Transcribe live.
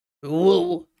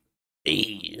Whoa,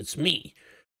 hey, it's me,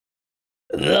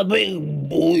 the big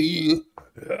boy.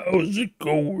 How's it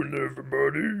going,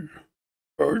 everybody?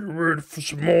 Are you ready for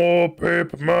some more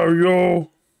Paper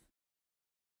Mario?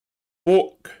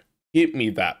 Fuck, get me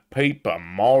that Paper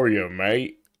Mario,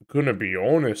 mate. Gonna be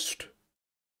honest.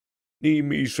 Need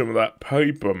me some of that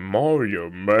Paper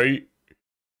Mario, mate.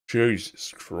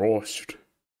 Jesus Christ.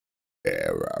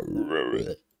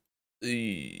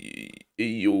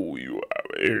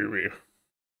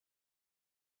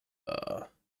 Uh,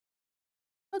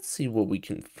 let's see what we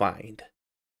can find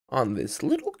on this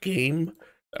little game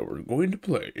that we're going to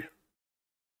play.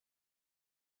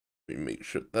 Let me make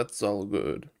sure that's all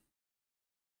good.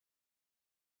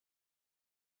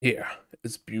 Yeah,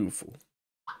 it's beautiful.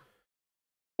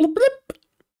 Blip, blip.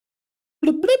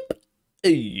 Blip, blip.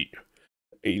 Hey.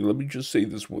 Hey, let me just say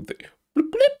this one thing.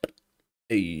 Blip, blip.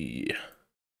 Hey.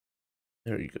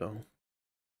 There you go.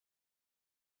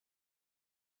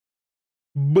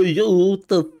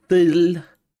 Beautiful.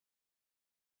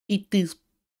 It is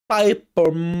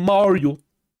Paper Mario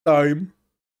time.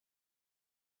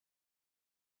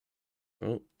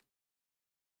 Oh.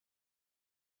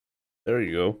 There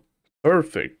you go.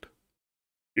 Perfect.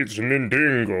 It's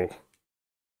Nintendo.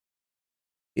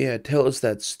 Yeah, tell us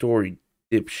that story,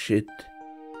 dipshit.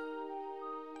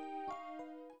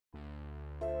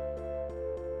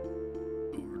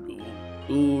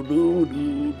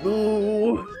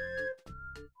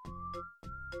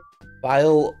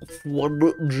 File 1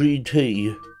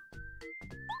 GT.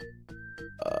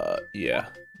 Yeah,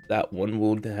 that one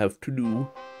we'll have to do.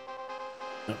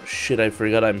 Oh shit, I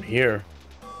forgot I'm here.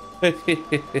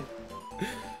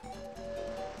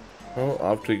 Well,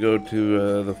 off to go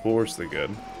to the forest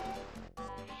again.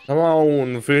 Come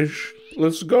on, fish.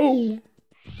 Let's go.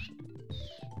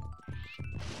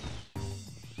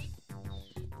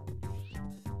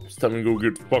 It's time to go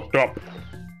get fucked up.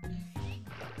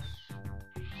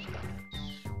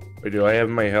 Wait, do I have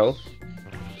my health?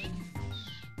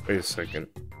 Wait a second.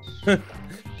 I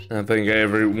don't think I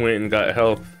ever went and got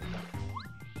health.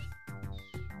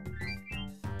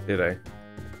 Did I?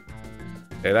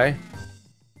 Did I?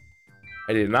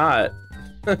 I did not.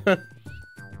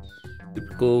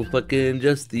 Typical fucking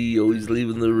Justy, always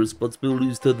leaving the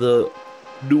responsibilities to the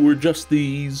newer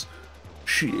Justies.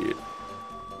 Shit.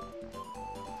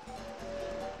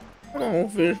 Come on,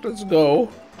 fish, let's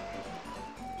go.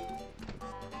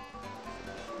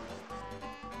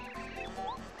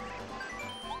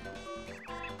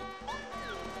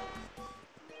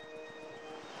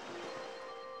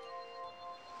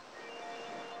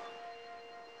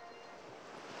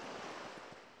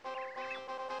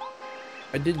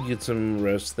 I did get some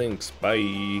rest, thanks,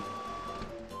 bye.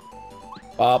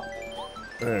 Pop.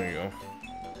 There you go.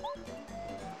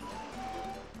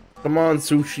 Come on,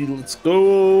 Sushi, let's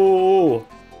go!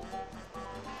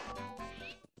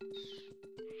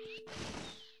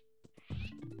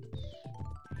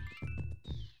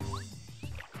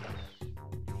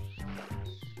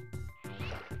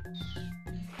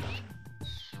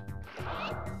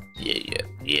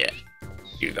 Yeah.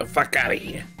 Get the fuck out of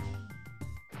here.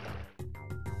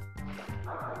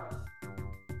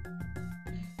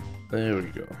 There we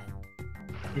go.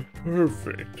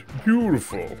 Perfect.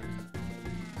 Beautiful.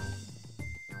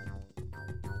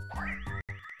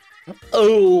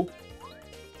 Oh!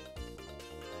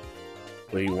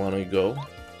 Where you wanna go?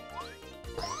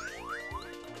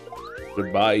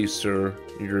 Goodbye, sir.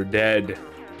 You're dead.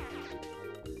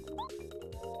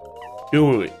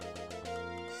 Do it.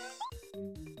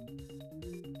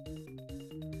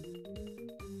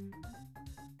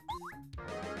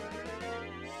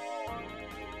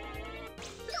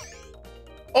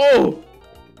 Oh!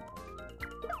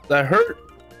 That hurt?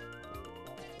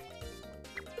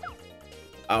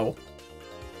 Ow.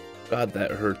 God,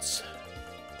 that hurts.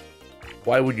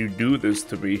 Why would you do this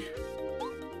to me?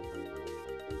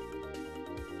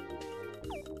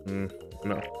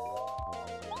 No.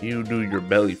 You do your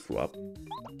belly flop.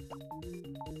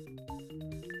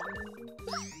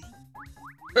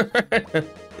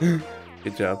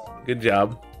 Good job. Good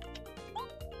job.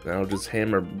 Now just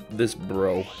hammer this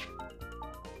bro.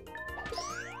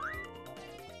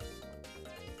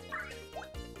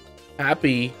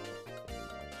 Happy.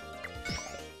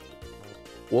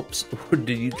 Whoops. Did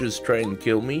you just try and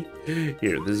kill me?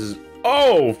 Here, this is...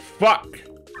 Oh, fuck!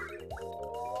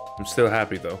 I'm still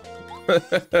happy, though.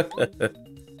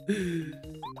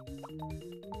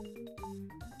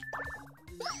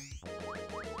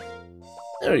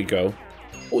 There you go.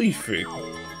 Oi, fish.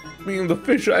 Me and the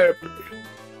fish are happy.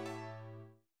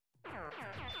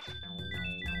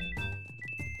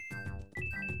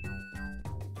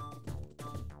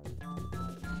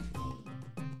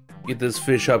 Get this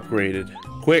fish upgraded.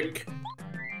 Quick!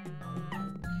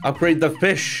 Upgrade the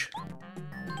fish!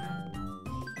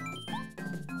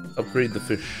 Upgrade the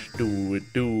fish. Do it,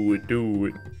 do it, do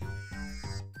it.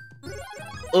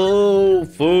 Oh,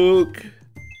 fuck.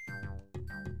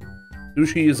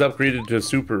 Sushi is upgraded to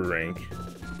super rank.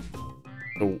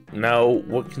 So now,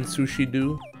 what can Sushi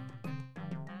do?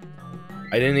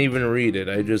 I didn't even read it.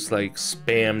 I just, like,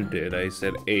 spammed it. I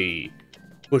said A.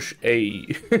 Push A.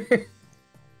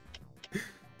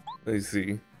 Let's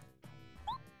see.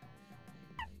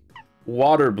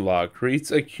 Water block.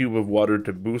 Creates a cube of water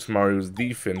to boost Mario's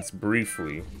defense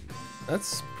briefly.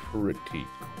 That's pretty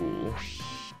cool.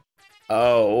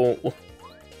 Oh.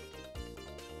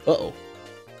 Uh-oh.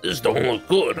 This don't look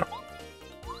good.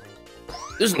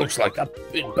 This looks like a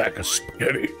big bag of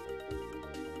spaghetti.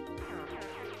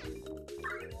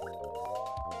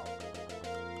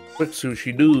 Quick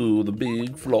Sushi, do the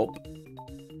big flop.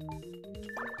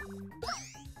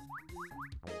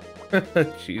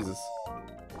 Jesus.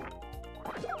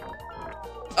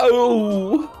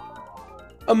 Oh!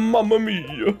 Mamma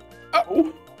mia!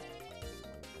 Ow!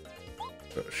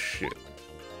 Oh shit.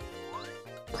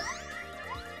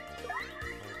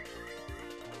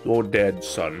 You're dead,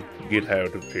 son. Get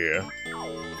out of here.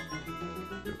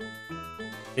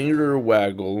 Finger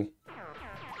waggle.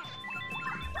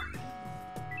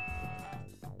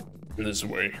 This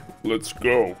way. Let's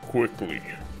go, quickly.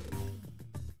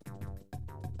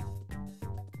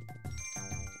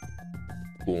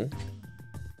 Cool.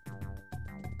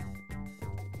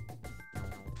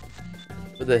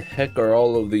 Where the heck are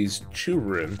all of these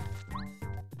children?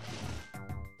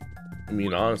 I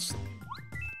mean, honestly.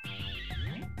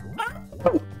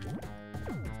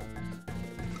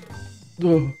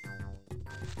 Oh.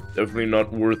 Definitely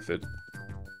not worth it.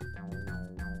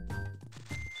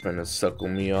 Trying to suckle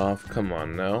me off. Come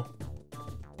on now.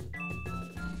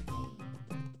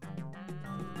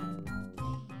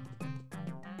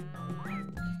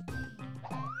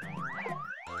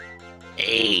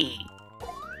 Hey!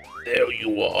 There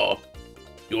you are.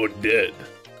 You're dead.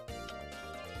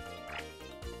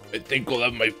 I think I'll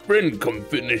have my friend come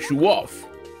finish you off.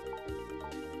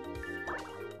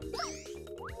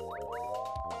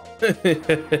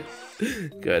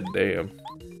 God damn.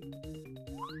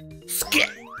 Skit!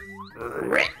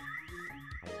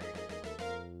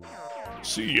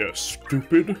 See ya,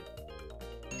 stupid.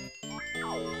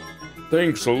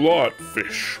 Thanks a lot,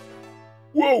 fish.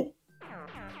 Whoa!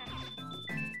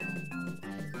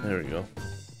 There we go.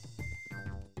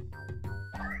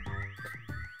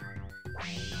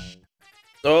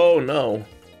 Oh no.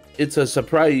 It's a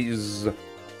surprise.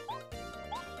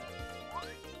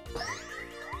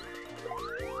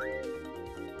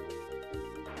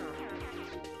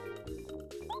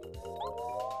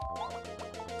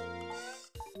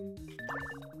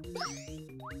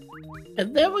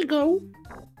 And there we go.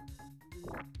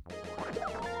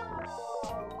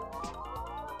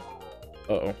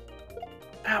 Uh-oh.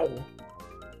 Ow.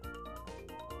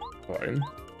 Fine.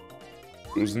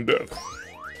 Losing death.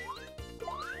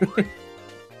 Here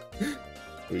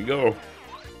we go.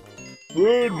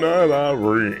 Good night,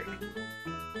 Irene.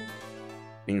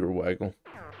 Finger waggle.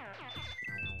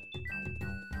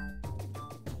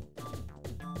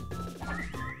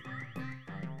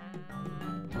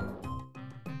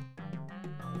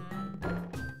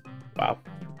 Wow.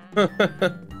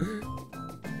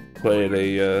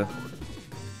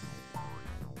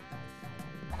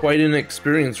 Quite an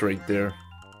experience right there.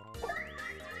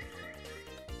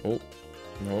 Oh,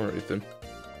 alright then.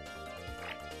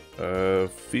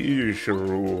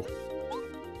 Fisheroo.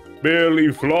 Belly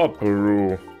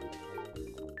flopperoo.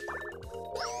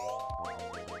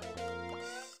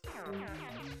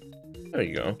 There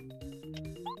you go.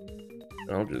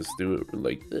 I'll just do it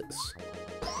like this.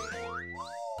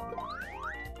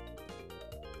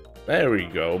 There we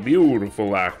go.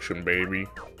 Beautiful action, baby.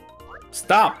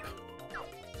 Stop!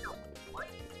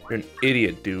 You're an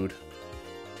idiot, dude.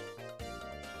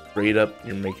 Straight up,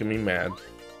 you're making me mad.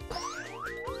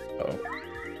 Uh-oh.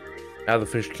 Now the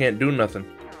fish can't do nothing.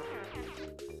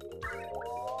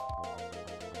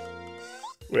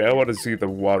 Wait, I want to see the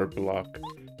water block.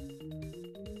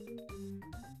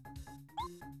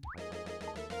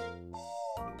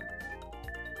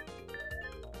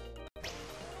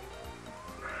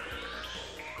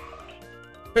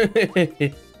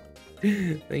 Thank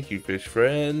you, fish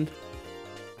friend.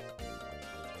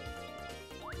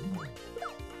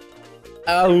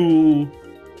 Ow!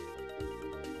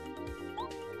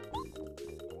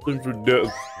 Time for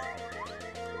death.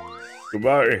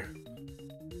 Goodbye.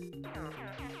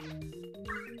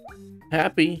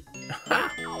 Happy.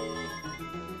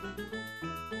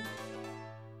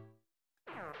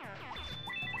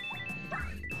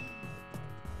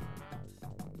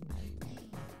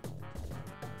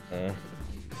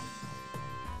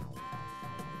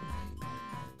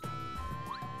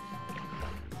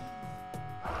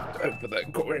 Time for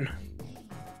that coin.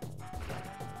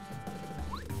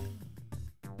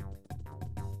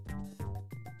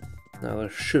 Now there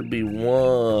should be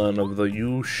one of the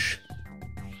Yosh.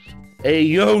 Hey,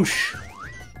 Yosh!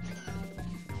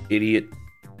 Idiot.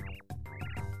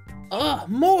 Ah,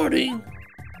 Morty!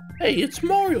 Hey, it's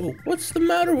Mario. What's the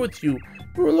matter with you?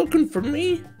 You were looking for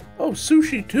me? Oh,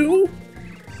 sushi too?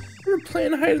 We were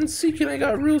playing hide and seek and I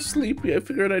got real sleepy. I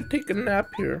figured I'd take a nap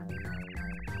here.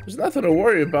 There's nothing to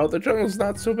worry about. The jungle's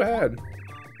not so bad.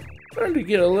 Starting to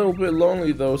get a little bit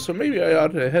lonely though, so maybe I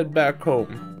ought to head back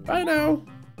home. Bye now.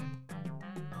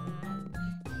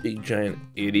 Big giant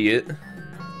idiot.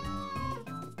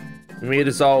 You made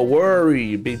us all worry,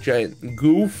 you big giant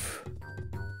goof.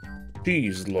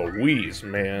 Jeez Louise,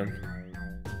 man.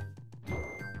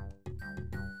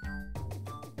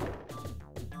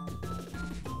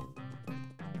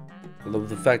 I love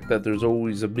the fact that there's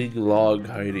always a big log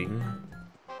hiding.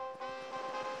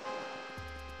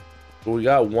 But we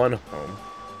got one home.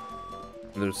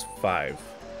 And there's 5.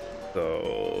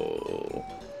 So...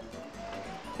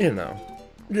 you know.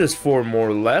 Just 4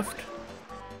 more left.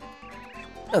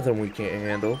 Nothing we can't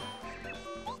handle.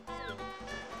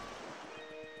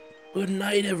 Good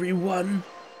night, everyone.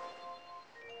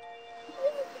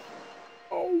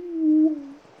 Oh.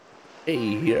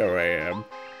 Hey, here I am.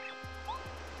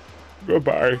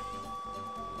 Goodbye.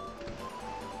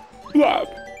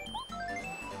 Blop.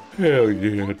 Hell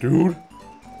yeah, dude.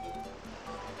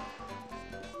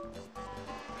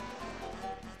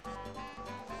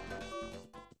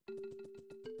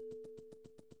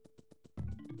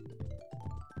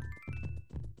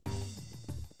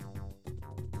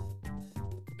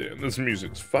 Damn, this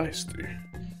music's feisty.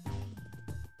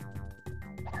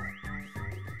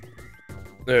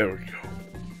 There we go.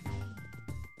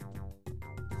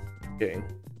 Okay.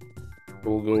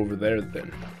 We'll go over there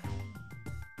then.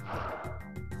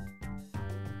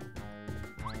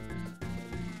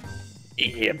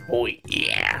 Yeah, boy,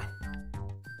 yeah.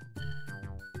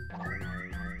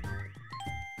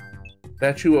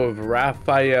 Statue of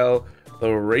Raphael the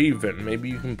Raven. Maybe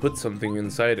you can put something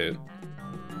inside it.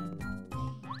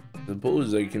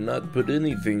 Suppose I cannot put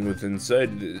anything with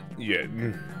inside it yet.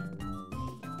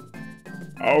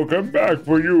 I'll come back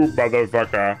for you,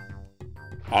 motherfucker.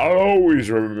 I'll always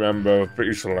remember a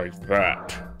face like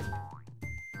that.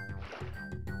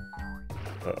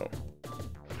 Uh-oh.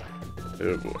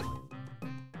 Oh boy.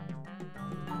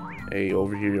 Hey,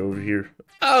 over here, over here.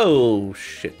 Oh,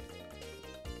 shit.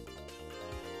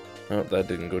 Oh, that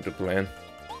didn't go to plan.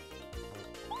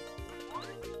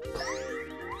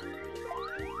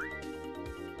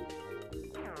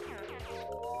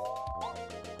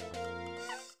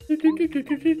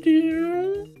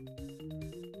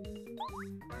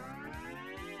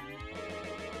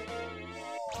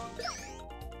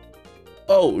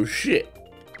 Oh, shit.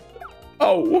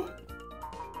 Oh.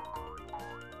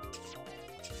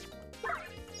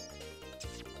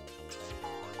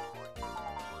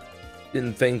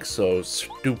 Didn't think so,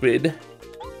 stupid.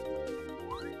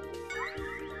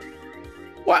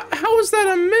 What? How is that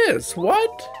a miss?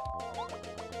 What?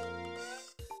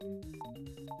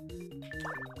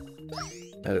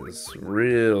 That is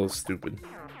real stupid.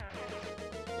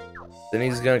 Then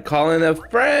he's gonna call in a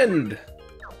friend.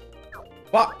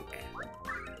 Fuck.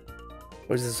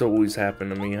 Why does this always happen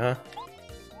to me, huh?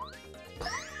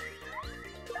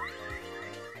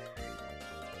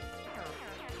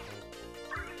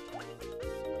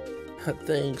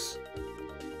 Thanks.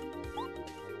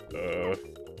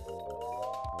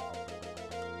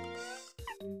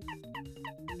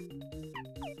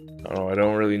 Oh, I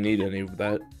don't really need any of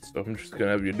that, so I'm just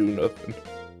gonna have you do nothing.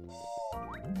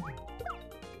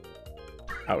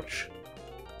 Ouch.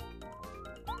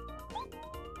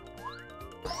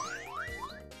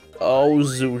 Oh,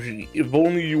 Sushi, if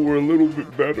only you were a little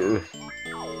bit better.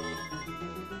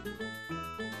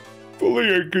 If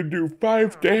only I could do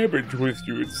 5 damage with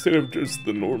you instead of just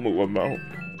the normal amount.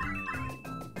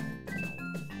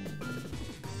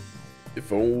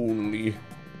 If only.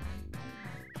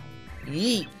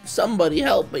 Yeet, somebody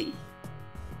help me.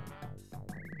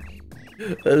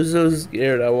 I'm so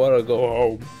scared, I wanna go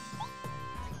home.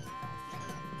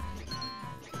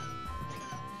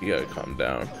 You gotta calm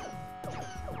down.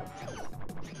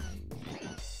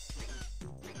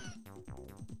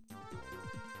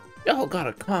 Y'all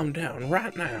gotta calm down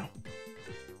right now.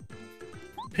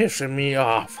 Pissing me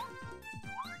off.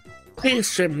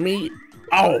 Pissing me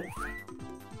off.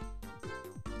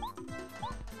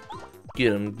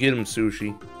 Get him,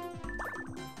 Sushi.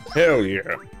 Hell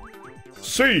yeah.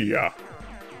 See ya.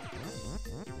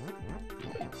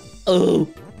 Oh!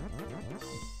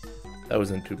 That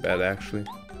wasn't too bad, actually.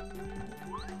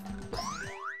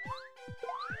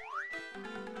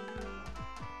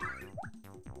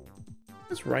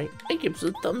 That's right. I give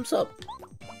a thumbs up.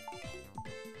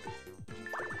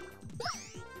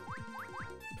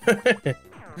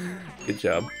 Good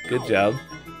job. Good job.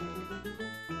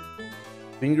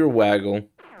 Finger waggle.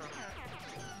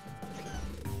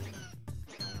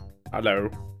 Hello.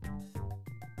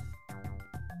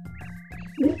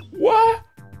 What?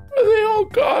 Are they all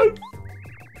gone?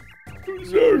 I'm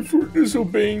sorry for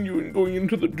disobeying you and going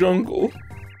into the jungle.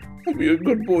 I'll be a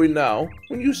good boy now.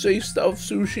 When you say stuff,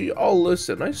 Sushi, I'll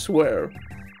listen, I swear.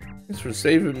 Thanks for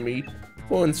saving me.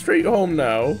 Going straight home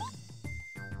now.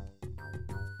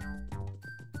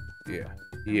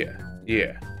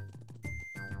 Yeah.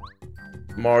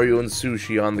 Mario and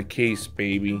Sushi on the case,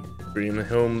 baby. Bringing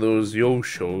home those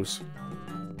Yoshos.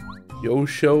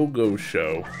 Yosho, go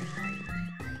show.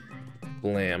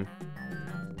 Blam.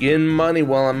 Getting money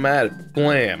while I'm at it.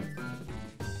 Blam.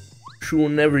 Sure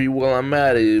never you while I'm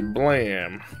at it.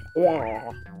 Blam.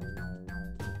 Wah.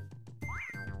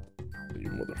 You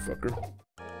motherfucker.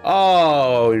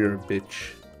 Oh, you're a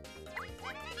bitch.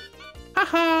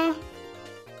 Haha.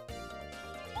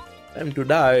 Time to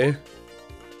die.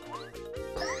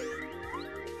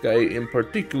 Guy in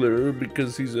particular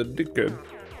because he's a dickhead.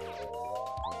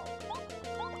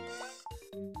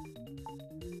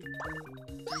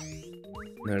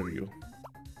 There we go.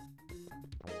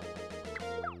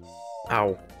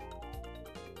 Ow.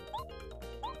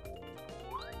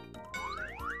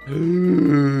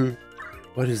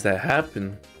 Why does that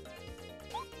happen?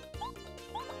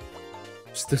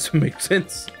 This doesn't make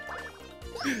sense.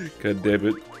 God damn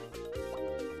it.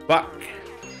 Fuck.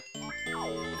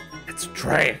 It's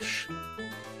trash.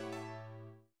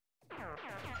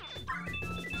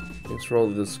 Thanks for all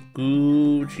this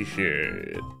Gucci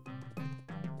shit.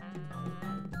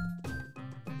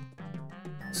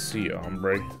 See ya,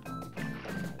 hombre.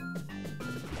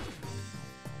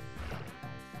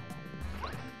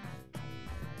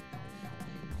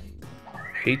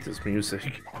 I hate this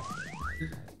music.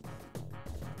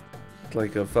 It's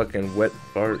like a fucking wet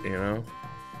fart, you know?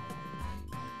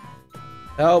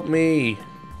 Help me!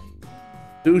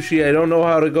 Sushi, I don't know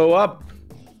how to go up!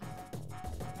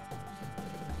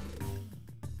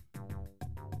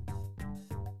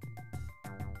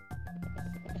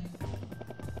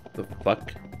 The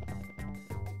fuck?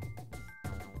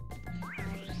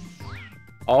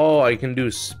 Oh, I can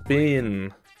do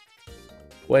spin.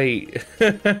 Wait.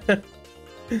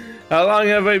 How long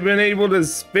have I been able to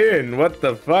spin? What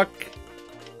the fuck?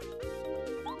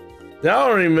 I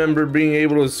don't remember being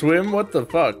able to swim. What the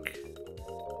fuck?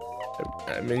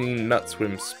 I mean, not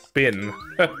swim, spin.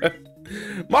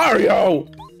 Mario!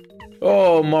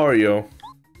 Oh, Mario.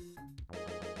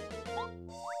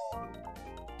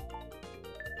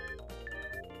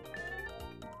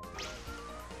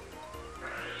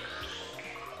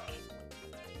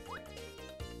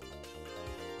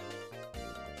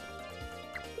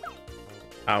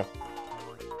 Ow.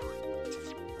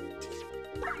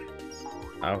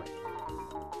 Ow.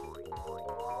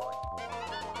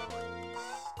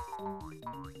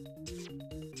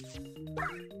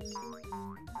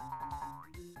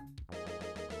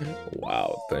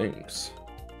 Wow, thanks.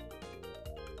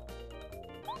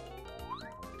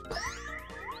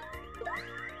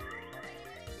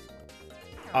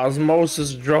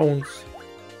 Osmosis drones.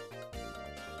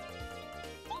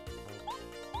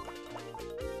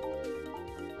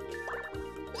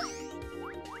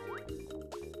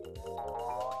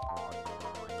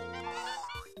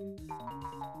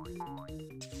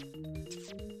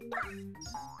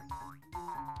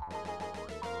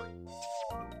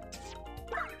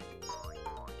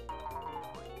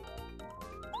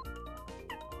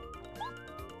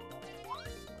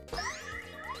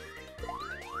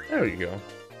 There you go.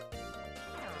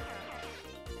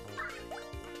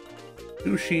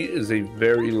 Sushi is a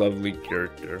very lovely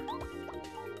character.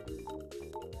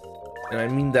 And I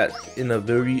mean that in a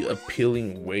very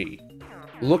appealing way.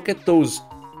 Look at those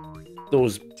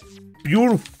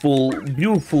beautiful,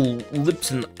 beautiful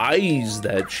lips and eyes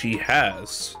that she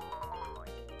has.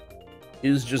 It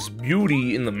is just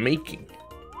beauty in the making.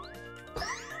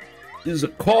 It is a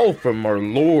call from our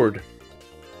Lord.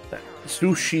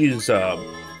 Sushi is a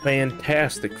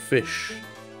fantastic fish.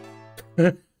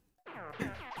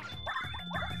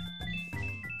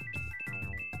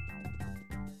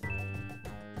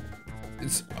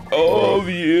 It's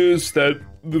obvious that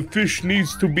the fish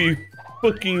needs to be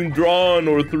fucking drawn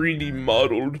or 3D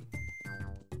modeled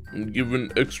and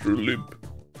given extra lip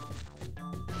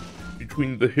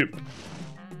between the hip.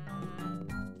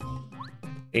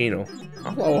 Anal.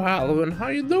 Hello, Halloween. How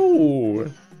you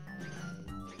doing?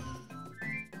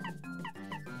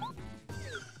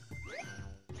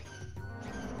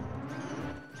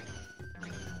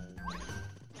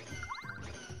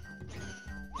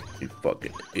 You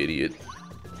fucking idiot.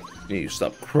 You need to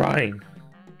stop crying.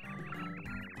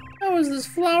 That was this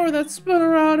flower that spun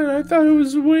around and I thought it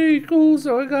was way cool,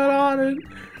 so I got on it.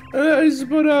 And I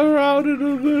spun around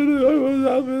and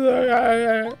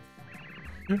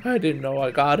I didn't know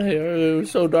I got here. It was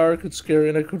so dark and scary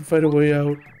and I couldn't find a way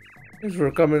out. Thanks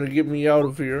for coming to get me out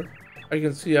of here. I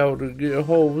can see how to get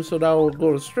home, so now we'll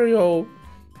go straight home.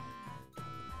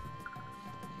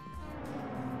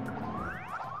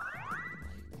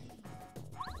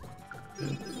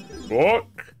 Fuck.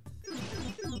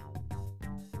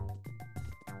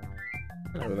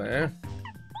 Over there.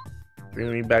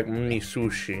 Bring me back me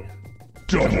sushi.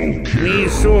 Double kill. Me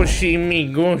sushi,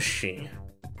 me goshi.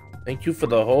 Thank you for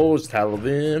the host,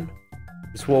 Halloween.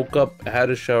 Just woke up, had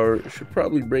a shower, should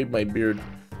probably braid my beard,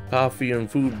 coffee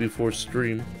and food before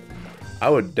stream. I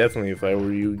would definitely, if I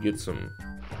were you, get some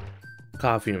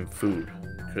coffee and food.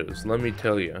 Because let me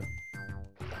tell you,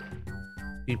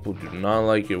 people do not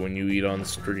like it when you eat on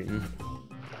stream.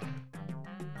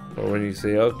 Or when you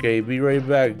say, okay, be right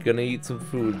back, gonna eat some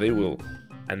food, they will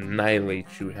annihilate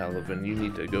you, Halloween. You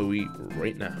need to go eat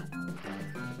right now.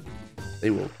 They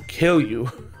will kill you.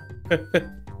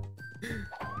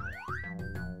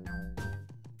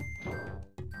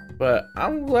 But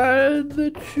I'm glad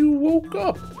that you woke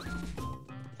up.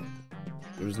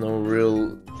 There's no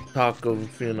real talk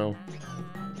of, you know,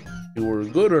 you were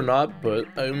good or not, but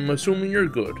I'm assuming you're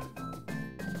good.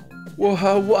 Well,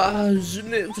 how was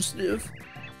sniff?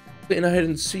 Playing hide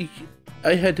and seek,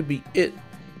 I had to be it.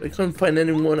 I couldn't find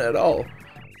anyone at all.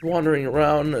 Wandering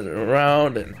around and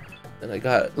around, and I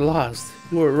got lost.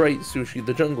 You were right, Sushi.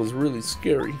 The jungle is really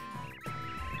scary.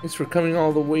 Thanks for coming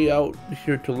all the way out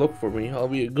here to look for me. I'll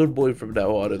be a good boy from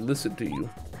now on and listen to you.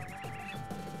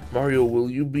 Mario, will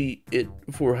you be it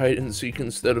for hide and seek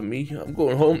instead of me? I'm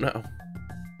going home now.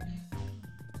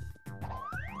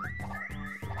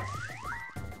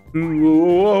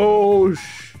 Oh,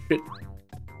 shit.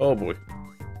 Oh, boy.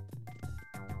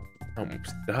 I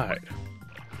almost died.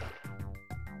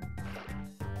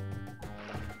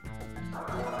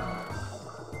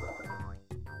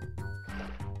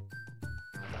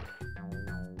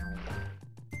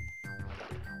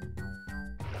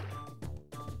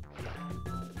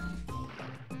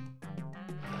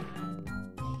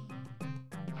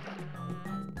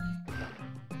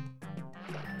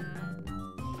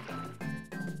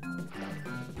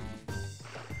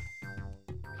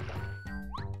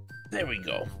 There we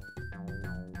go.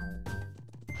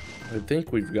 I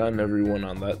think we've gotten everyone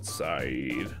on that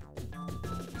side.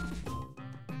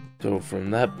 So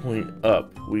from that point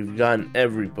up, we've gotten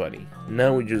everybody.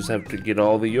 Now we just have to get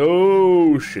all the,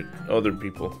 oh shit, other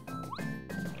people.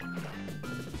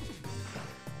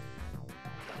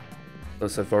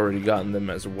 Plus I've already gotten them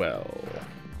as well.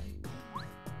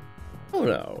 Who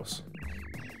knows?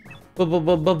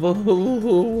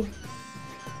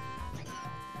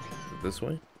 This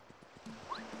way?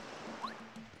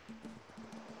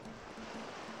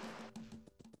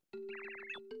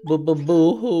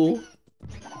 Boo-hoo.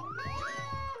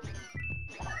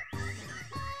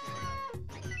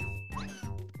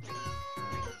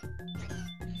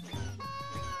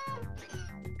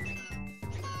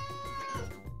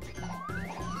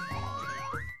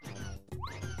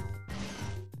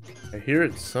 I hear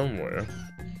it somewhere.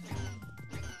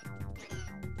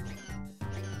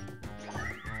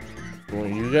 One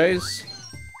of you guys?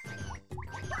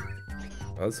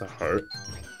 Oh, that's a heart.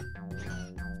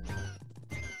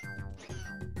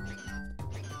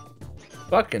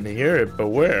 Fucking hear it, but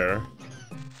where?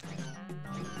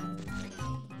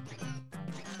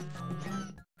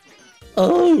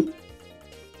 Oh!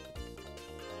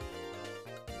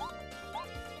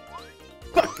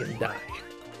 Fucking die.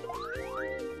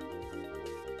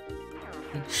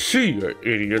 See you,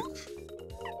 idiot.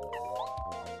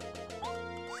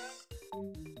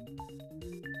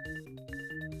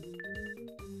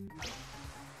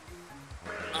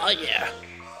 Oh yeah.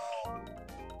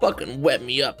 Fucking wet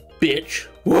me up, bitch.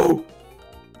 Whoa.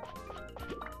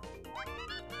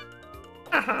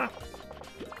 Haha.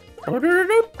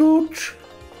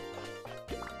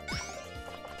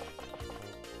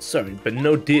 Sorry, but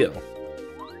no deal.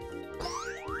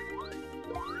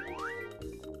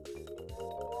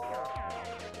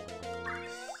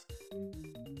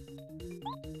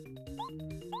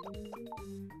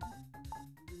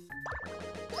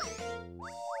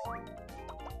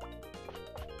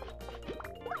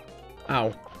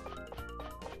 Ow.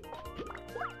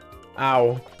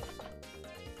 Ow.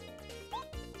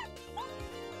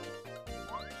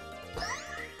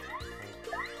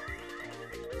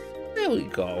 There we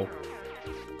go.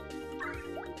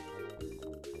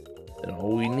 And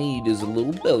all we need is a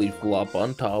little belly flop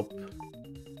on top.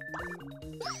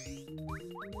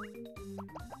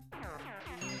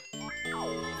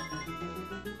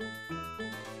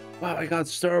 Wow, I got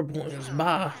star points,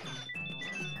 bah.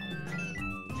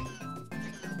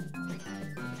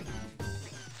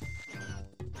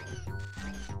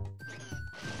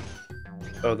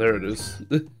 Oh, there it is.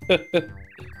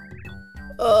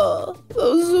 Oh, that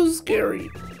was so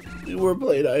scary. We were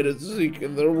playing hide and seek,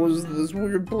 and there was this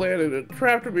weird planet that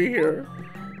trapped me here.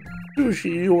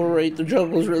 Sushi, you were right. The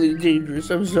jungle's really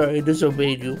dangerous. I'm sorry I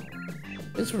disobeyed you.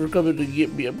 Thanks for coming to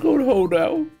get me. I'm going home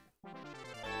now.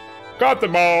 Got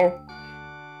them all.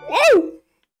 Whoa!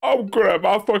 I'm good at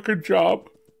my fucking job.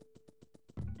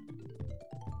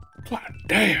 God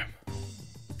damn.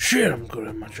 Shit, I'm good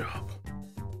at my job.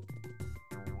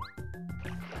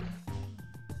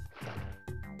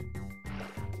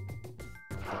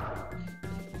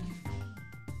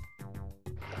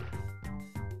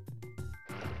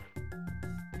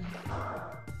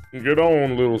 Get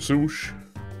on, little sush.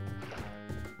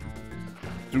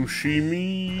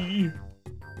 Sushimi.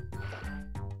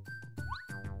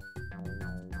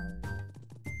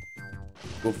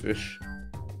 Go fish.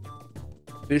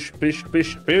 Fish, fish,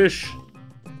 fish, fish.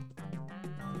 I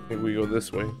think we go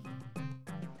this way.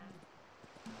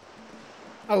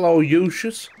 Hello,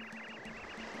 Lucius.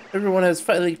 Everyone has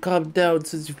finally calmed down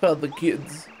since you found the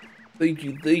kids. Thank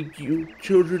you, thank you.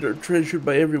 Children are treasured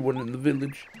by everyone in the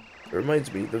village. It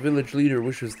reminds me, the village leader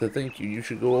wishes to thank you. You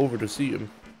should go over to see him.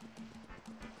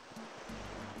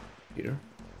 Here?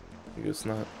 I guess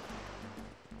not.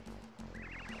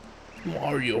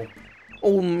 Mario.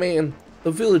 Oh man,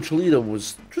 the village leader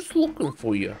was just looking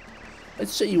for you. I'd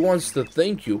say he wants to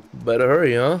thank you. Better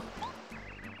hurry, huh?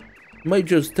 Might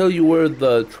just tell you where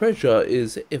the treasure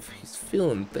is if he's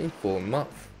feeling thankful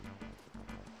enough.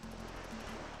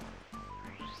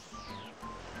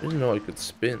 Didn't know I could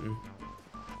spin.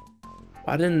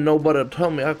 I didn't know but to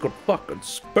tell me I could fucking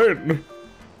spin.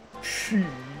 Shee.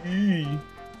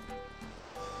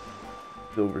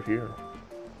 It's over here.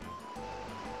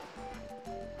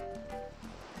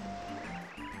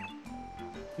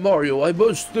 Mario, I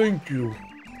must thank you.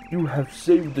 You have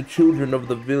saved the children of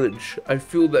the village. I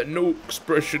feel that no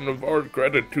expression of our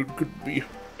gratitude could be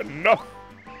enough.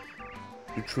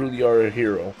 You truly are a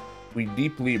hero. We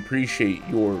deeply appreciate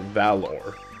your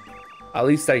valor. At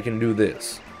least I can do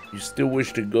this. You still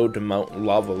wish to go to Mount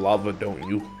Lava Lava, don't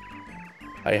you?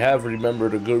 I have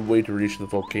remembered a good way to reach the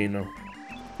volcano.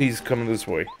 Please come this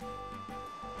way.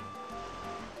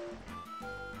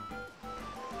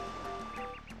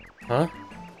 Huh?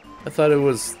 I thought it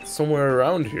was somewhere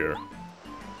around here.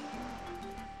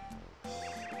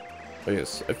 Oh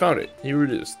yes, I found it. Here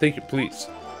it is. Take it, please.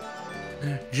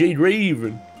 Jade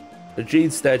Raven! The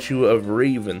jade statue of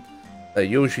Raven that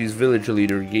Yoshi's village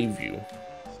leader gave you.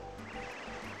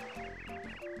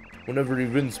 Whenever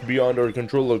events beyond our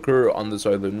control occur on this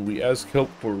island, we ask help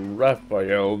for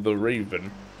Raphael the Raven,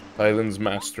 the island's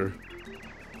master.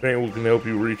 If anyone can help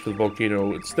you reach the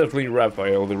volcano, it's definitely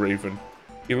Raphael the Raven.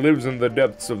 He lives in the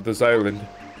depths of this island.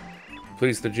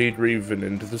 Place the Jade Raven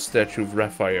into the statue of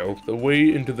Raphael. The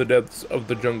way into the depths of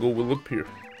the jungle will appear.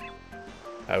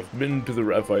 I've been to the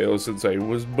Raphael since I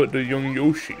was but a young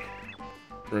Yoshi.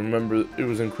 Remember, it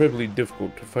was incredibly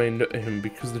difficult to find him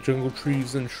because the jungle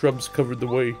trees and shrubs covered the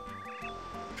way.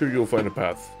 Sure, you'll find a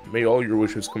path. May all your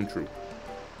wishes come true.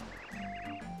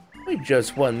 Wait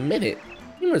just 1 minute.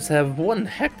 You must have one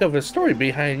heck of a story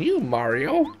behind you,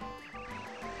 Mario.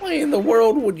 Why in the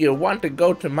world would you want to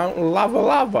go to Mount Lava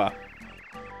Lava?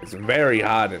 It's very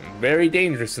hot and very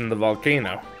dangerous in the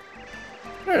volcano.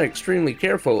 If you're extremely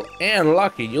careful and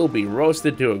lucky, you'll be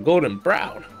roasted to a golden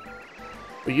brown.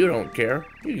 But you don't care.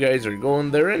 You guys are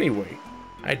going there anyway.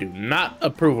 I do not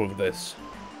approve of this.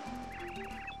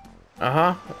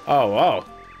 Uh-huh. Oh.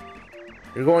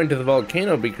 You're going to the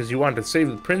volcano because you want to save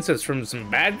the princess from some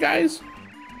bad guys?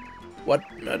 What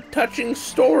a touching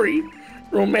story.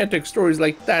 Romantic stories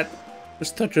like that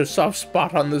just touch a soft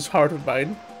spot on this heart of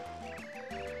mine.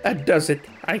 That does it.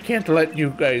 I can't let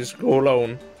you guys go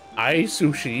alone. I,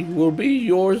 Sushi, will be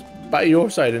by your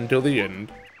side until the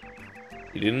end.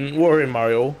 You didn't worry,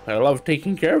 Mario. I love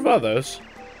taking care of others.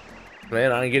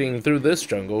 Plan on getting through this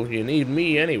jungle. You need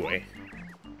me anyway.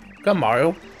 Come,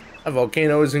 Mario. That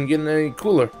volcano isn't getting any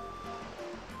cooler.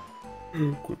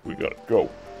 Quick, we gotta go.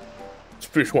 This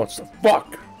fish wants to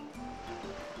fuck.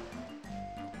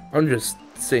 I'm just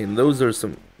saying, those are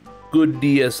some good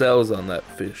DSLs on that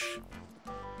fish.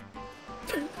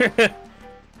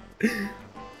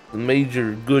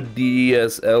 Major good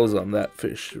DSLs on that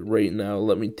fish right now,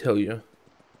 let me tell you.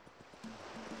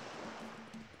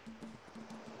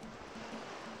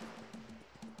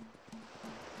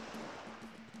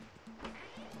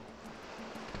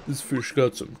 This fish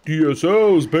got some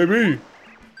DSLs, baby!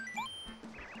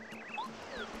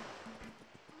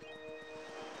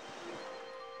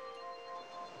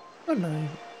 Oh, no.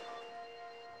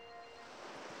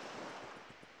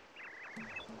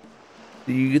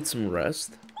 Do you get some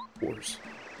rest? Of course.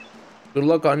 Good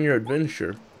luck on your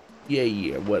adventure.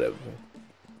 Yeah, whatever.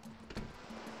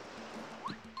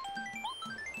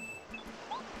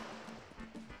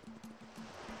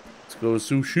 Let's go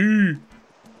sushi!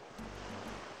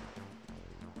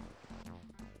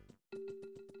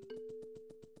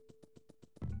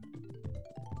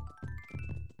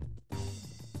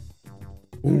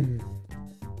 Boom.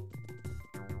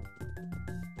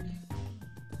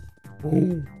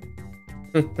 Boom.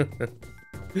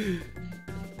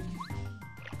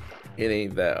 It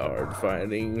ain't that hard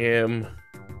finding him.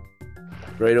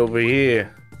 Right over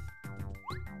here.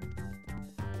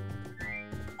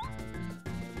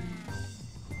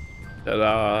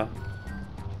 Ta-da.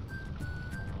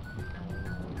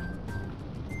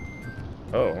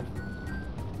 Oh.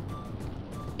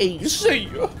 Hey, see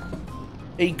ya.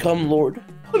 Hey, come, Lord.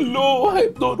 Hello,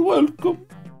 I'm not welcome.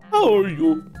 How are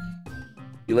you?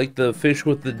 You like the fish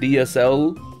with the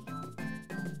DSL?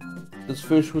 This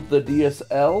fish with the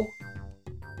DSL?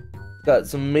 Got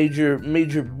some major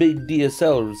big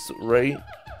DSLs, right?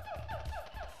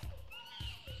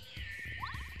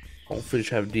 All fish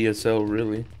have DSL,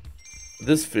 really.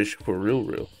 This fish for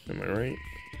real, am I right?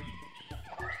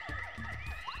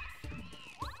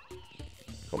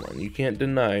 Come on, you can't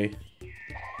deny.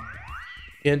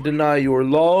 Can't deny your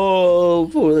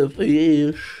love for the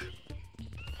fish.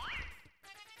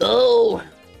 Oh!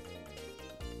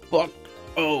 Fuck.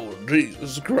 Oh,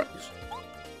 Jesus Christ.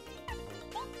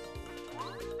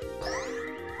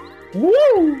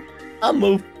 Woo! I'm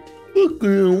a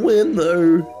fucking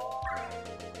winner.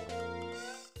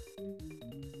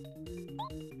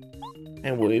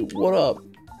 And wait, what up?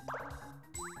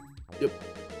 Yep.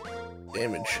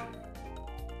 Damage.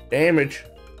 Damage.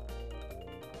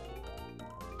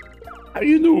 How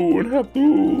you doing,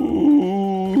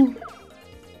 Hapu?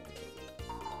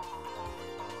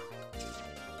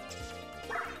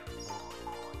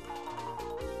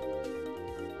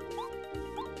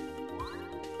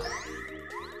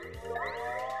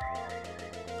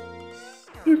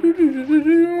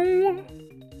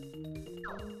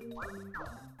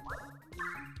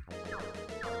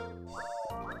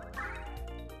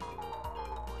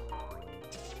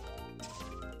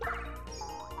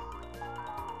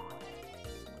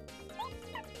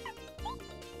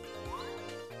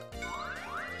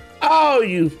 Oh,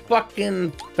 you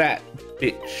fucking fat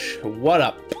bitch. What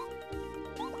up?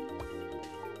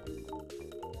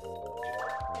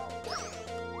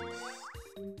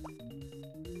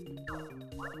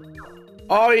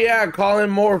 Oh yeah, call in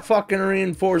more fucking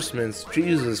reinforcements.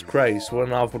 Jesus Christ, what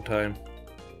an awful time.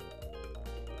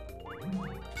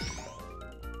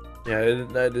 Yeah,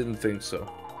 I didn't think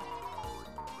so.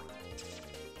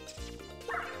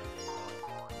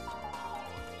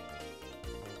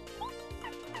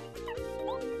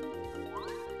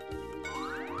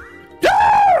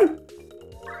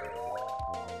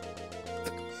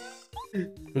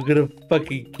 I'm gonna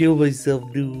fucking kill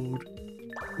myself, dude.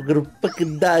 I'm gonna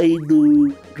fucking die,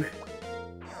 dude.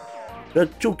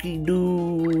 Not choking,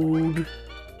 dude.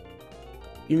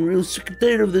 Getting real sick and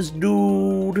tired of this,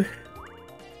 dude.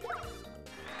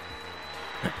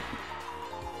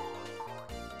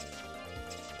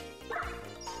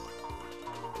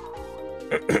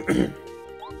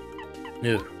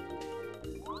 Yeah.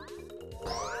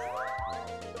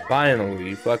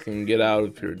 Finally, fucking get out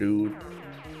of here, dude.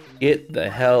 Get the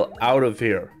hell out of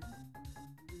here.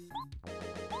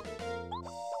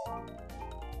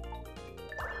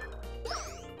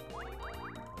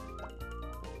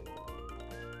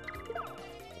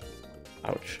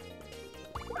 Ouch.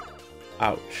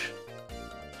 Ouch.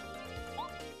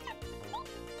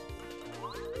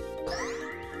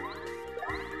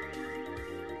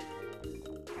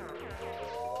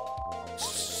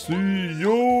 See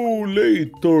you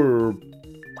later,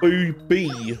 baby.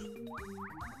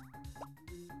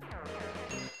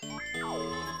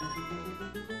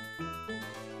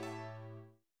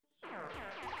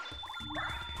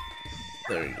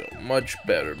 There you go. Much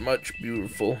better. Much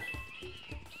beautiful.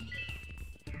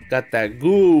 Got that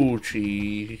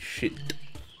Gucci shit.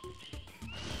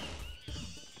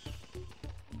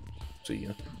 See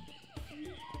ya.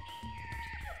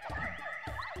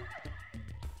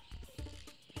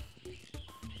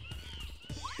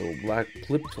 Little black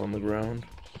clips on the ground.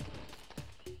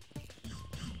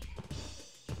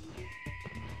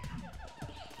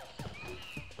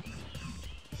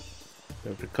 You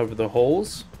have to cover the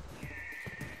holes.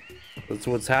 That's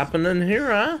what's happening here,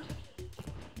 huh?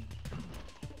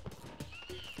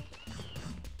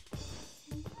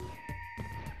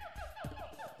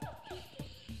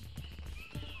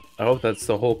 I hope that's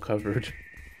the hole covered.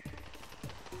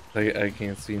 I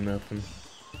can't see nothing.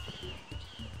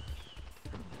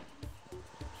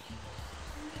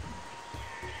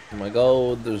 Oh my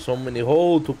god, there's so many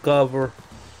holes to cover.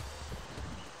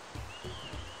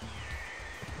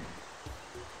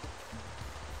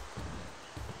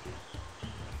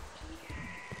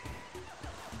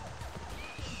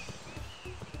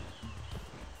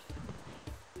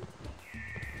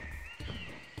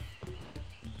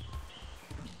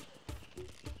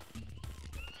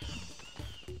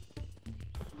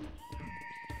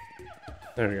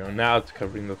 There we go, now it's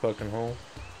covering the fucking hole.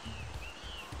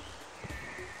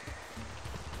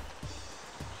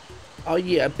 Oh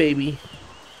yeah, baby.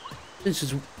 This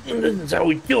is how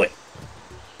we do it.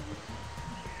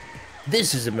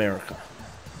 This is America.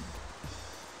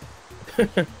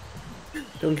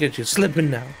 Don't get you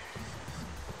slipping now.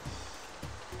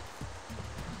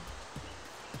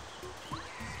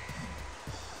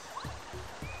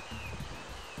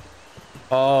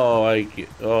 Oh, I get.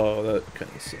 Oh, that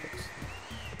kind of sucks.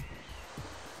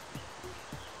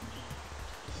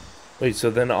 Wait,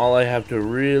 so then all I have to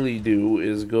really do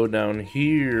is go down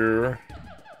here.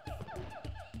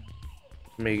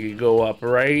 Make it go up,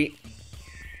 right?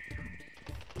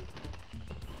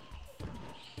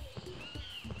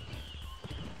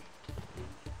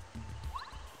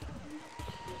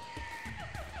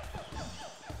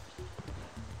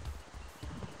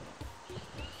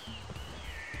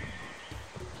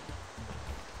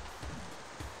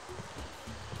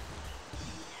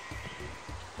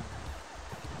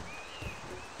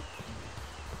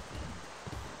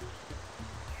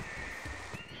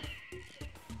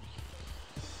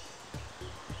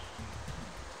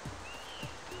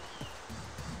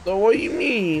 So what do you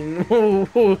mean?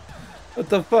 What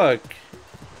the fuck?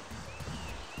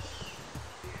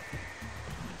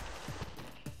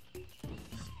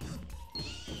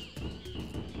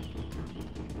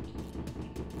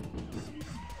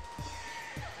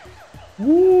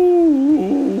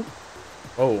 Woo!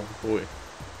 Oh boy.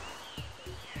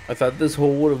 I thought this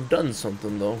hole would have done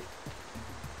something though.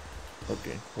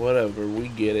 Okay, whatever, we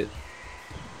get it.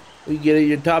 We get it,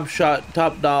 your top shot,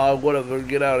 top dog, whatever,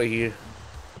 get out of here.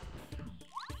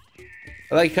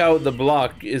 I like how the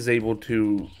block is able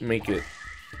to make it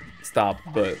stop,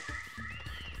 but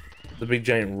the big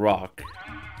giant rock,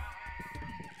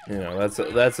 you know, that's a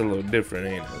little different,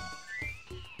 ain't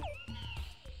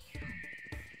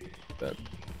it? But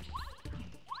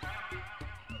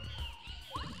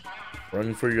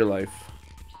run for your life.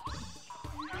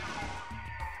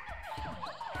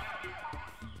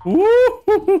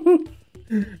 Woo!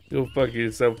 Go fuck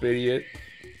yourself, idiot.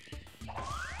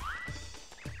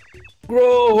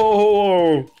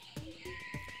 Bro!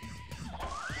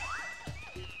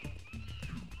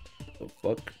 The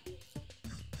fuck?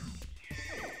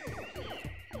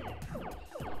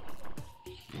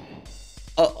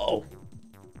 Uh-oh.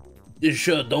 This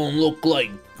sure don't look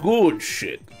like good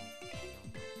shit.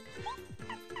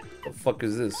 The fuck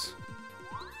is this?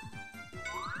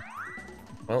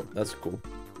 Well, that's cool.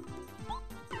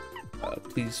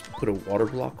 Please put a water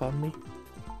block on me.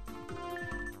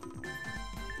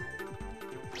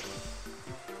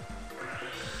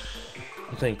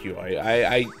 Thank you.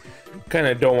 I kind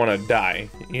of don't want to die,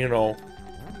 you know.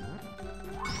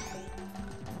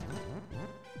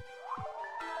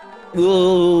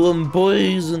 Oh, I'm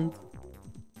poisoned.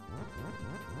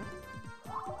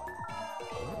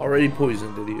 Already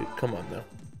poisoned, idiot. Come on now.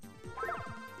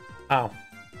 Ow.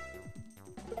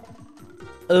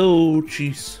 Oh,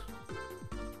 jeez.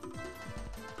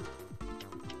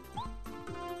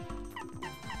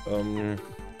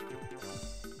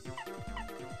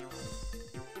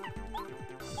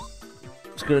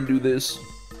 Just gonna do this.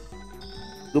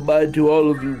 Goodbye to all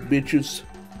of you bitches.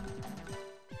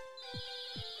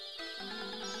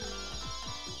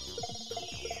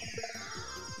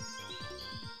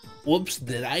 Whoops,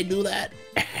 did I do that?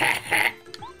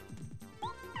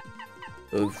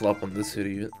 Oh, flop on this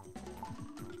idiot.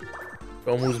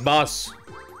 Almost boss.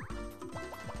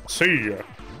 See ya.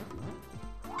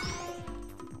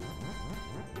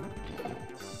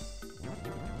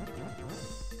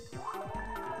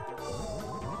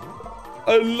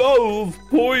 I love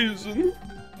poison.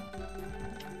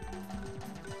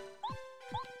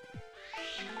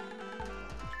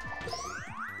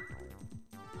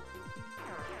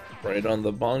 Right on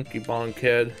the bonky bonk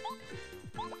head.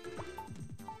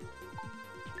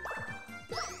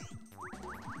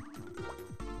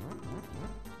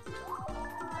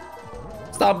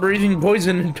 Stop breathing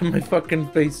poison into my fucking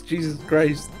face, Jesus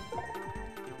Christ.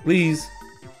 Please.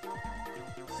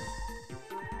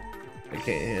 I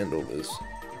can't handle this.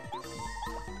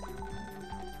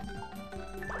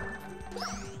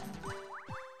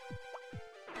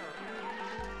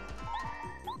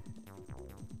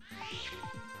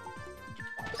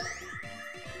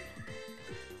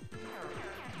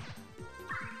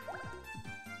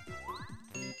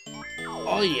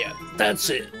 Oh yeah, that's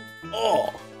it.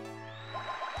 Oh.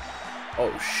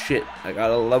 Oh shit, I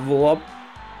gotta level up.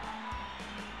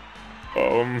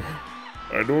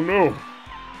 I don't know.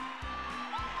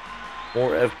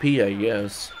 More FP, I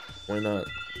guess. Why not?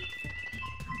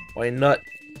 Why not?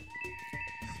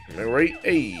 Am I right?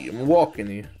 Hey, I'm walking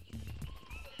here.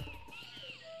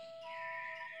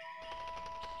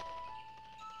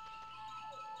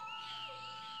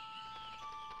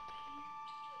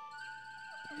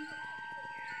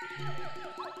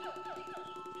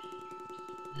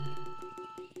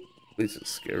 This is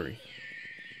scary.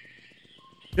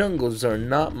 Jungles are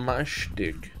not my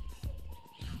shtick.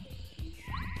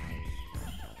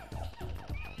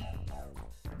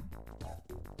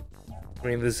 I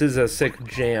mean, this is a sick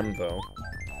jam, though.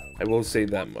 I will say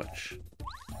that much.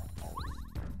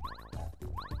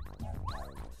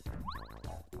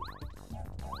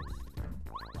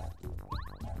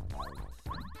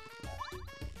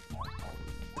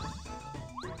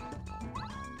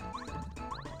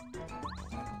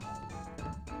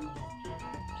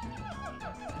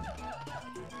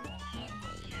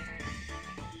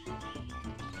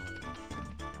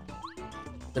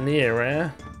 In the air, eh?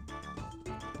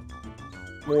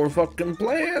 More fucking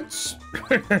plants!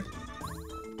 Wait,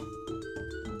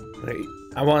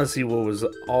 I want to see what was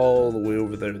all the way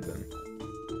over there then.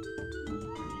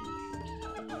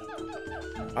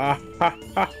 Ah ha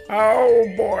ha!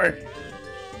 Oh boy!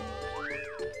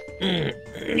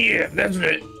 Yeah, that's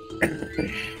it.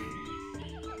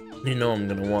 You know I'm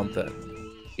gonna want that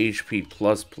HP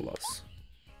plus.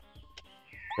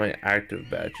 My active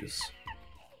badges.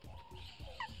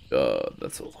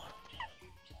 That's a lot.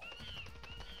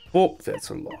 Fuck, that's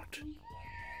a lot.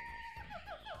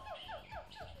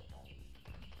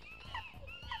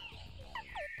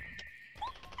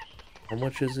 How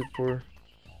much is it for?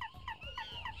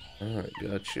 Oh, I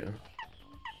gotcha.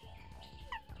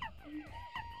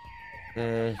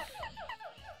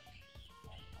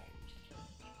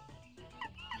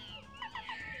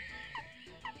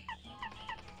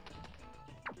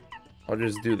 I'll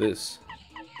just do this.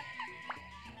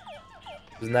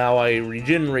 Now I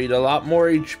regenerate a lot more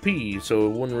HP, so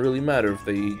it wouldn't really matter if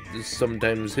they just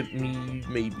sometimes hit me,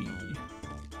 maybe.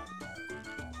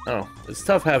 Oh, it's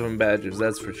tough having badges,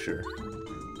 that's for sure.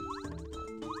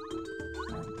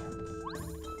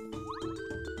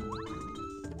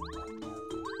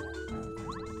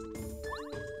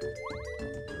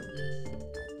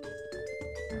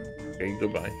 Okay,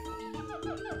 goodbye.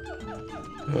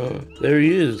 There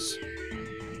he is.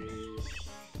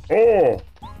 Oh!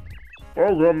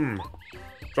 Welcome.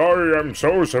 Sorry I'm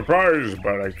so surprised,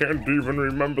 but I can't even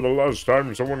remember the last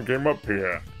time someone came up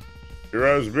here. It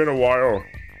has been a while.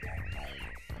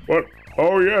 What?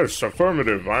 Oh yes,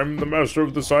 affirmative. I'm the master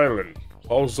of this island.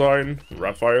 Call sign,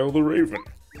 Raphael the Raven.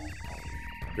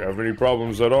 If you have any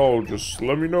problems at all, just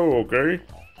let me know, okay?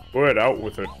 Go ahead, out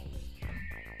with it.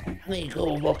 There you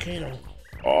go, volcano.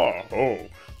 Ah, oh.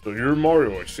 So you're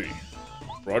Mario, I see.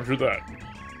 Roger that.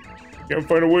 Can't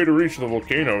find a way to reach the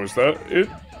volcano, is that it?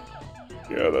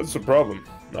 Yeah, that's the problem.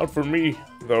 Not for me,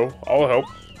 though. I'll help.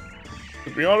 To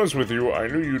be honest with you, I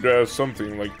knew you'd ask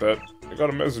something like that. I got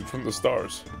a message from the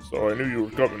stars, so I knew you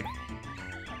were coming.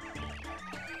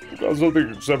 I've got something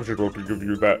exceptional to give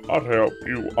you that ought to help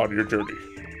you on your journey.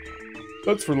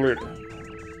 That's for later.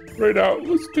 Right now,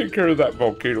 let's take care of that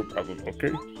volcano problem,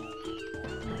 okay?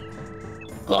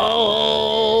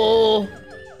 Go!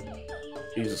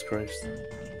 Jesus Christ.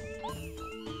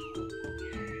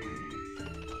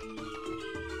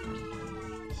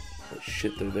 Oh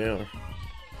shit, there they are.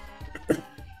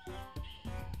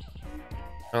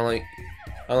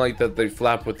 I like that they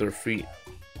flap with their feet.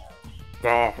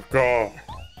 Gah, gah.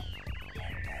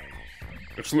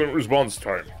 Excellent response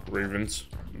time, Ravens.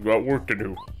 You've got work to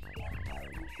do.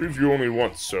 Brief you only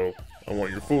once, so I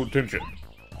want your full attention.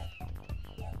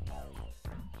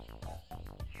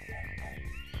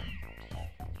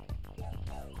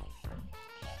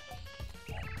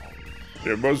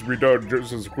 It must be done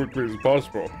just as quickly as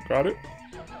possible. Got it?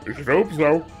 I should hope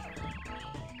so.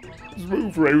 Let's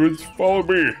move, Ravens. Follow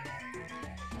me.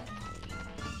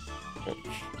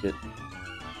 Shit.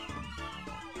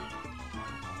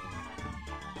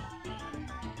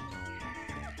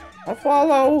 I'll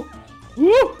follow.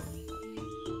 Woo!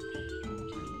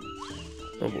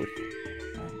 Oh boy.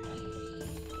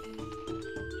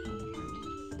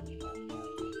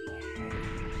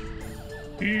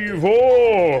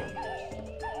 Evil!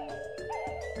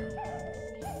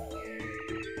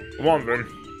 Come on, then.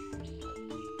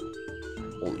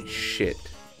 Holy shit.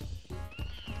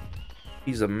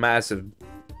 He's a massive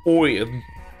boy.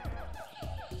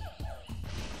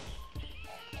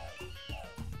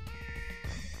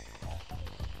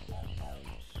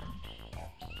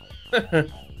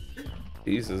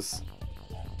 Jesus.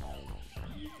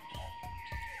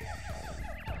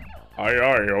 Aye,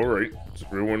 aye, alright. Is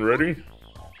everyone ready?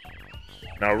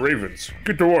 Now, Ravens,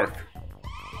 get to work.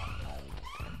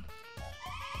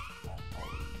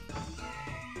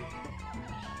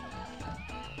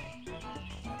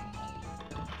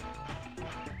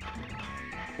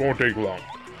 Won't take long.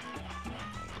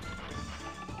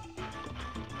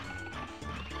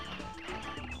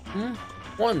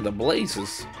 What in the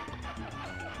blazes?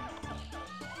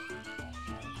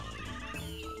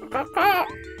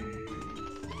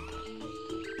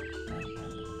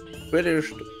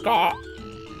 Finished.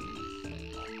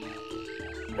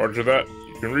 Roger that.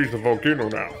 You can reach the volcano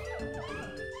now.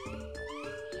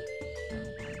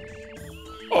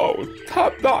 Oh,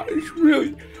 top notch,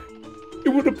 really. It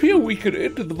would appear we could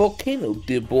enter the volcano,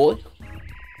 dear boy.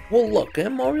 Well, look,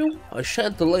 Mario? I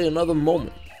shan't delay another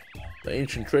moment. The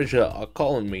ancient treasure are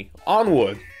calling me.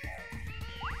 Onward!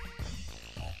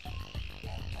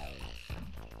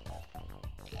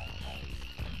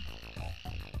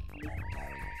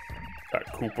 That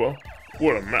Koopa,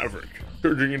 what a maverick.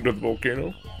 Surging into the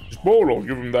volcano. He's bold, I'll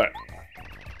give him that.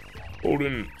 Bold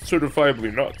and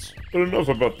certifiably nuts. But enough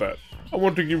about that. I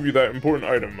want to give you that important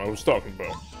item I was talking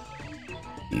about.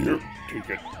 Here, take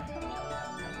it.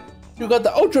 You got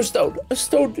the Ultra Stone. A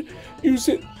stone. Use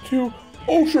it to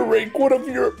Ultra Rank one of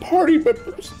your party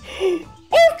members.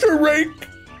 Ultra Rank!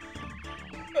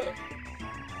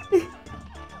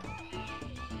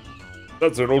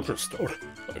 That's an Ultra Stone.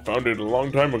 I found it a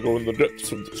long time ago in the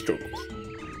depths of this jungle.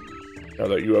 Now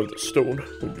that you have the stone,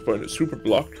 when you find a super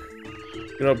block,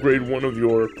 you can upgrade one of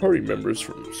your party members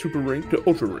from Super Rank to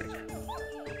Ultra Rank.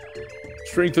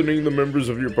 Strengthening the members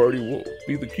of your party will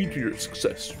be the key to your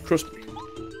success, trust me.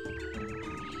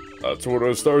 That's what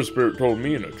a Star Spirit told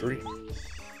me in a dream.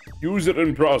 Use it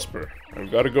and prosper.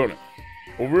 I've gotta go now.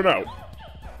 Over and out.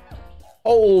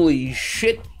 Holy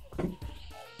shit.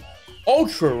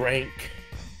 Ultra Rank.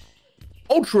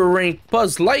 Ultra Rank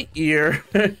Buzz Lightyear.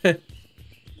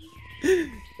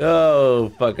 Oh,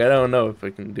 fuck. I don't know if I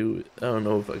can do it. I don't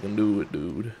know if I can do it,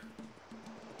 dude.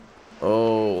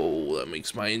 Oh, that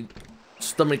makes my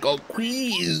stomach all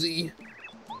queasy.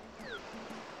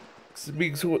 It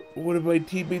means one of my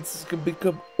teammates is gonna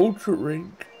become Ultra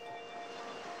Rank.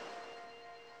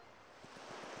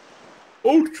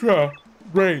 Ultra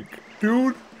Rank,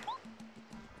 dude.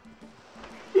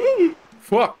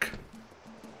 Fuck.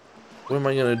 What am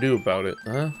I gonna do about it,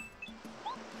 huh?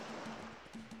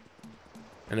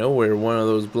 I know where one of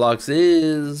those blocks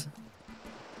is,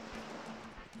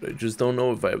 but I just don't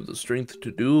know if I have the strength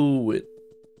to do it.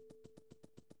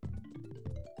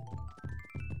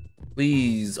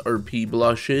 Please, RP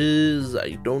blushes,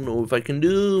 I don't know if I can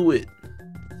do it.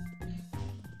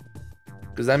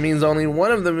 Because that means only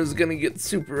one of them is gonna get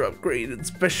super upgraded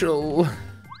special.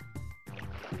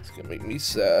 It's gonna make me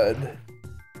sad.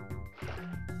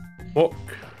 Fuck.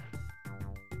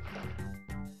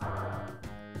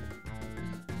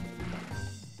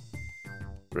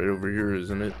 Right over here,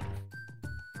 isn't it?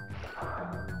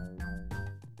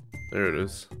 There it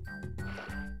is.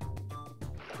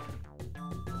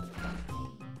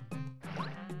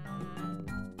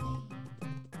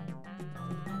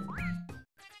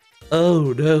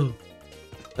 Oh no,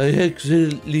 I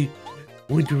accidentally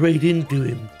went right into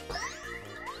him.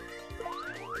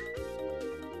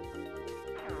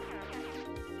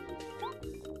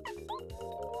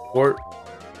 Or...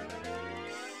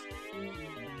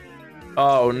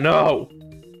 Oh no!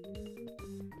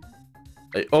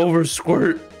 I over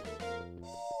squirt.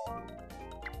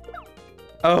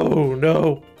 Oh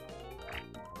no!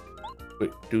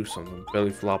 Wait, do something.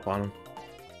 Belly flop on him.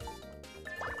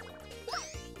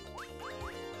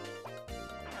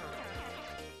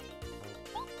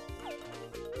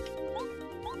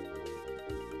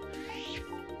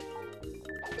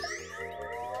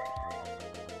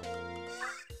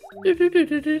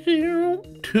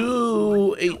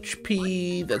 Two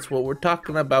HP, that's what we're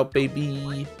talking about,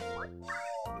 baby.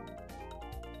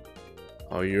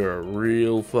 Oh, you're a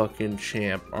real fucking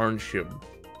champ, aren't you,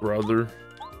 brother.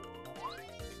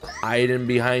 Hiding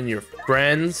behind your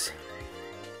friends.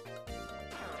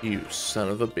 You son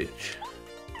of a bitch.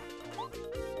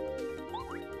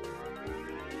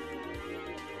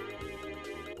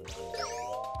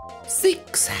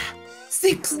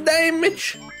 Six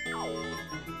damage.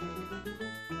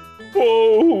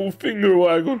 Whoa, finger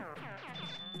waggle.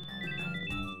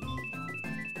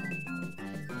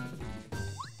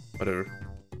 Whatever.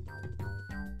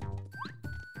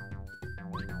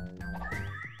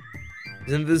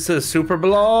 Isn't this a super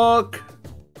block?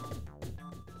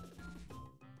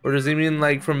 Or does he mean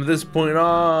like from this point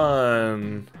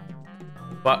on?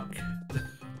 Fuck.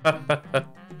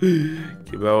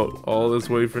 Came out all this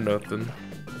way for nothing.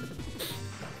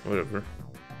 Whatever.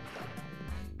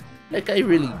 Like I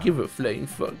really give a flying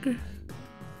fuck. Wait,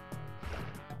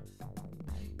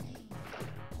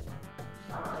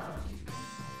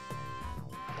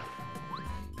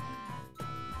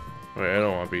 I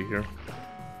don't want to be here.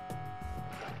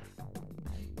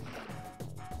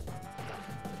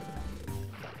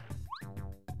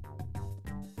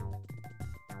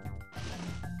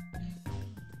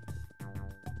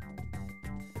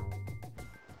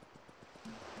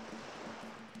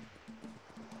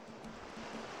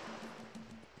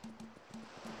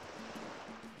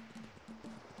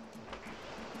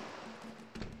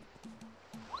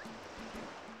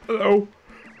 Hello?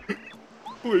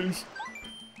 Please.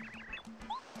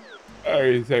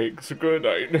 Hey, thanks. Good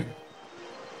night.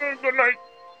 Good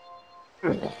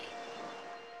night.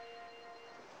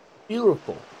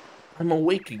 Beautiful. I'm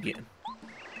awake again.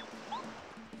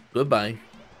 Goodbye.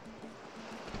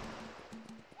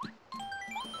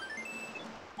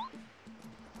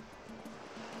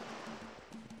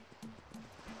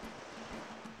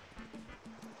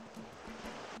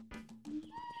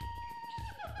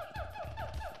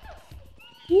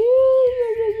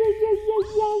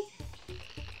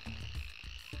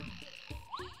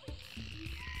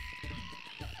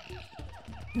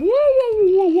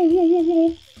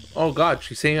 Oh god,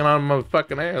 she's hanging on my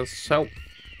fucking ass. Help.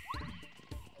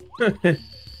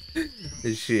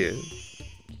 This shit.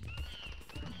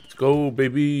 Let's go,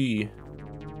 baby.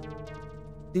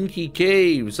 Stinky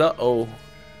caves. Uh-oh.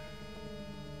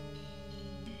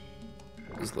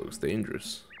 This looks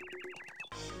dangerous.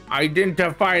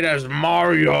 Identified as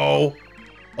Mario.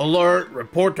 Alert.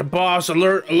 Report to boss.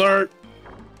 Alert. Alert.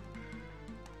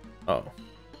 Oh.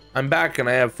 I'm back and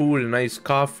I have food and iced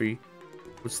coffee.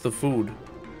 What's the food?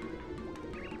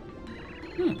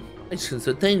 I sense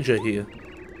a danger here.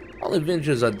 All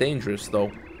adventures are dangerous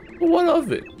though. But what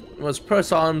of it? We must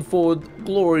press on for the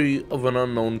glory of an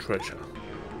unknown treasure.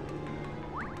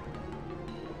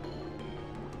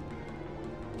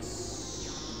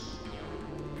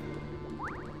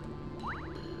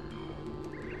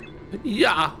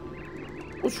 Yeah!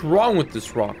 What's wrong with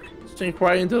this rock? Sink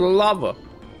right into the lava.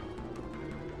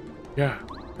 Yeah,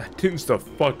 that tends to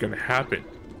fucking happen,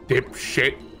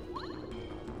 dipshit.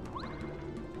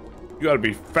 You gotta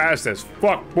be fast as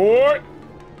fuck, boy!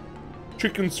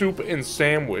 Chicken soup and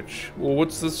sandwich. Well,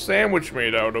 what's the sandwich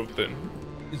made out of then?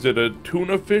 Is it a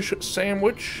tuna fish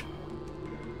sandwich?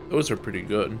 Those are pretty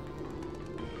good.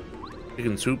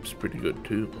 Chicken soup's pretty good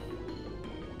too.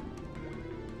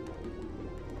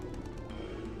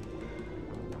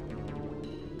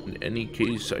 In any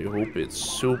case, I hope it's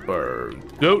super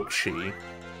Gucci.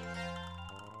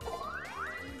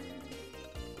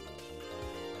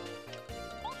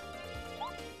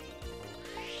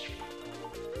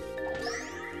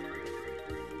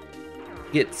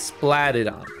 Get splatted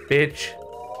on, bitch.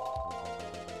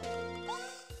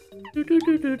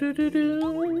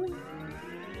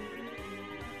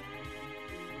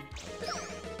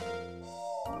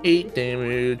 8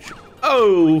 damage.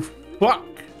 Oh, fuck.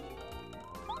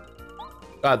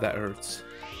 God, that hurts.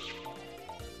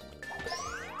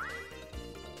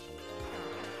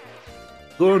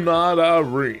 Granada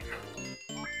Ring.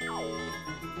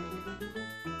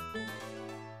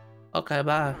 Okay,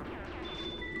 bye.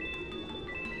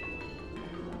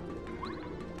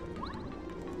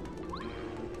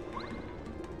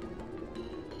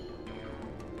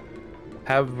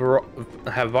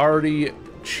 Have already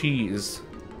cheese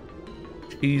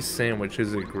sandwich.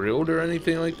 Is it grilled or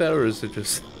anything like that, or is it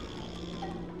just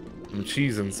some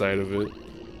cheese inside of it?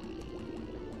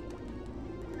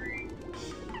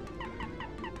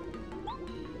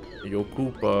 Yo,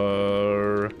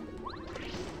 Cooper.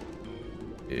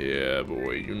 Yeah,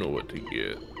 boy, you know what to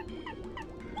get.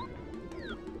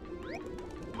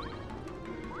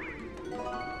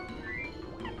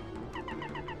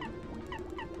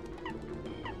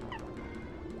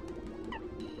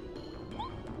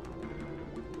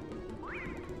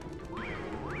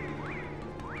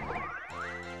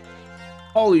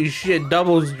 Holy shit,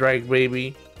 double strike,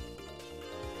 baby.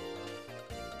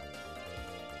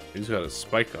 He's got a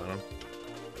spike on him.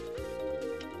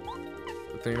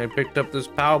 I think I picked up this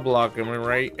POW block, am I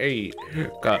right? Hey,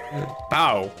 got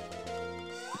POW.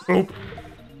 Boop.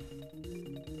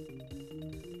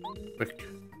 Quick.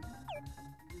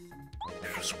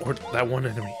 Squirt that one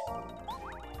enemy.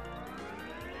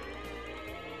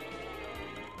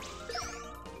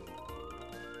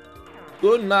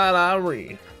 Good night,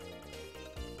 Irene.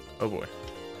 Oh boy.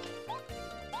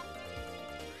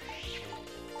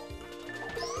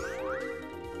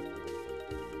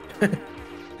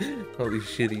 Holy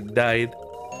shit, he died.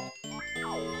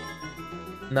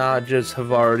 Nah, just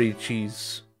Havarti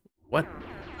cheese. What?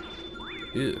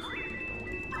 Ew.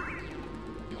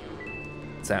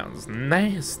 Sounds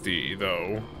nasty,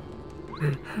 though.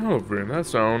 Alvin, that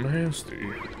sounds nasty.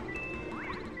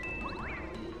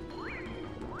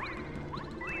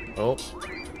 Oh.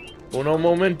 Uno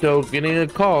momento, getting a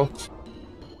call.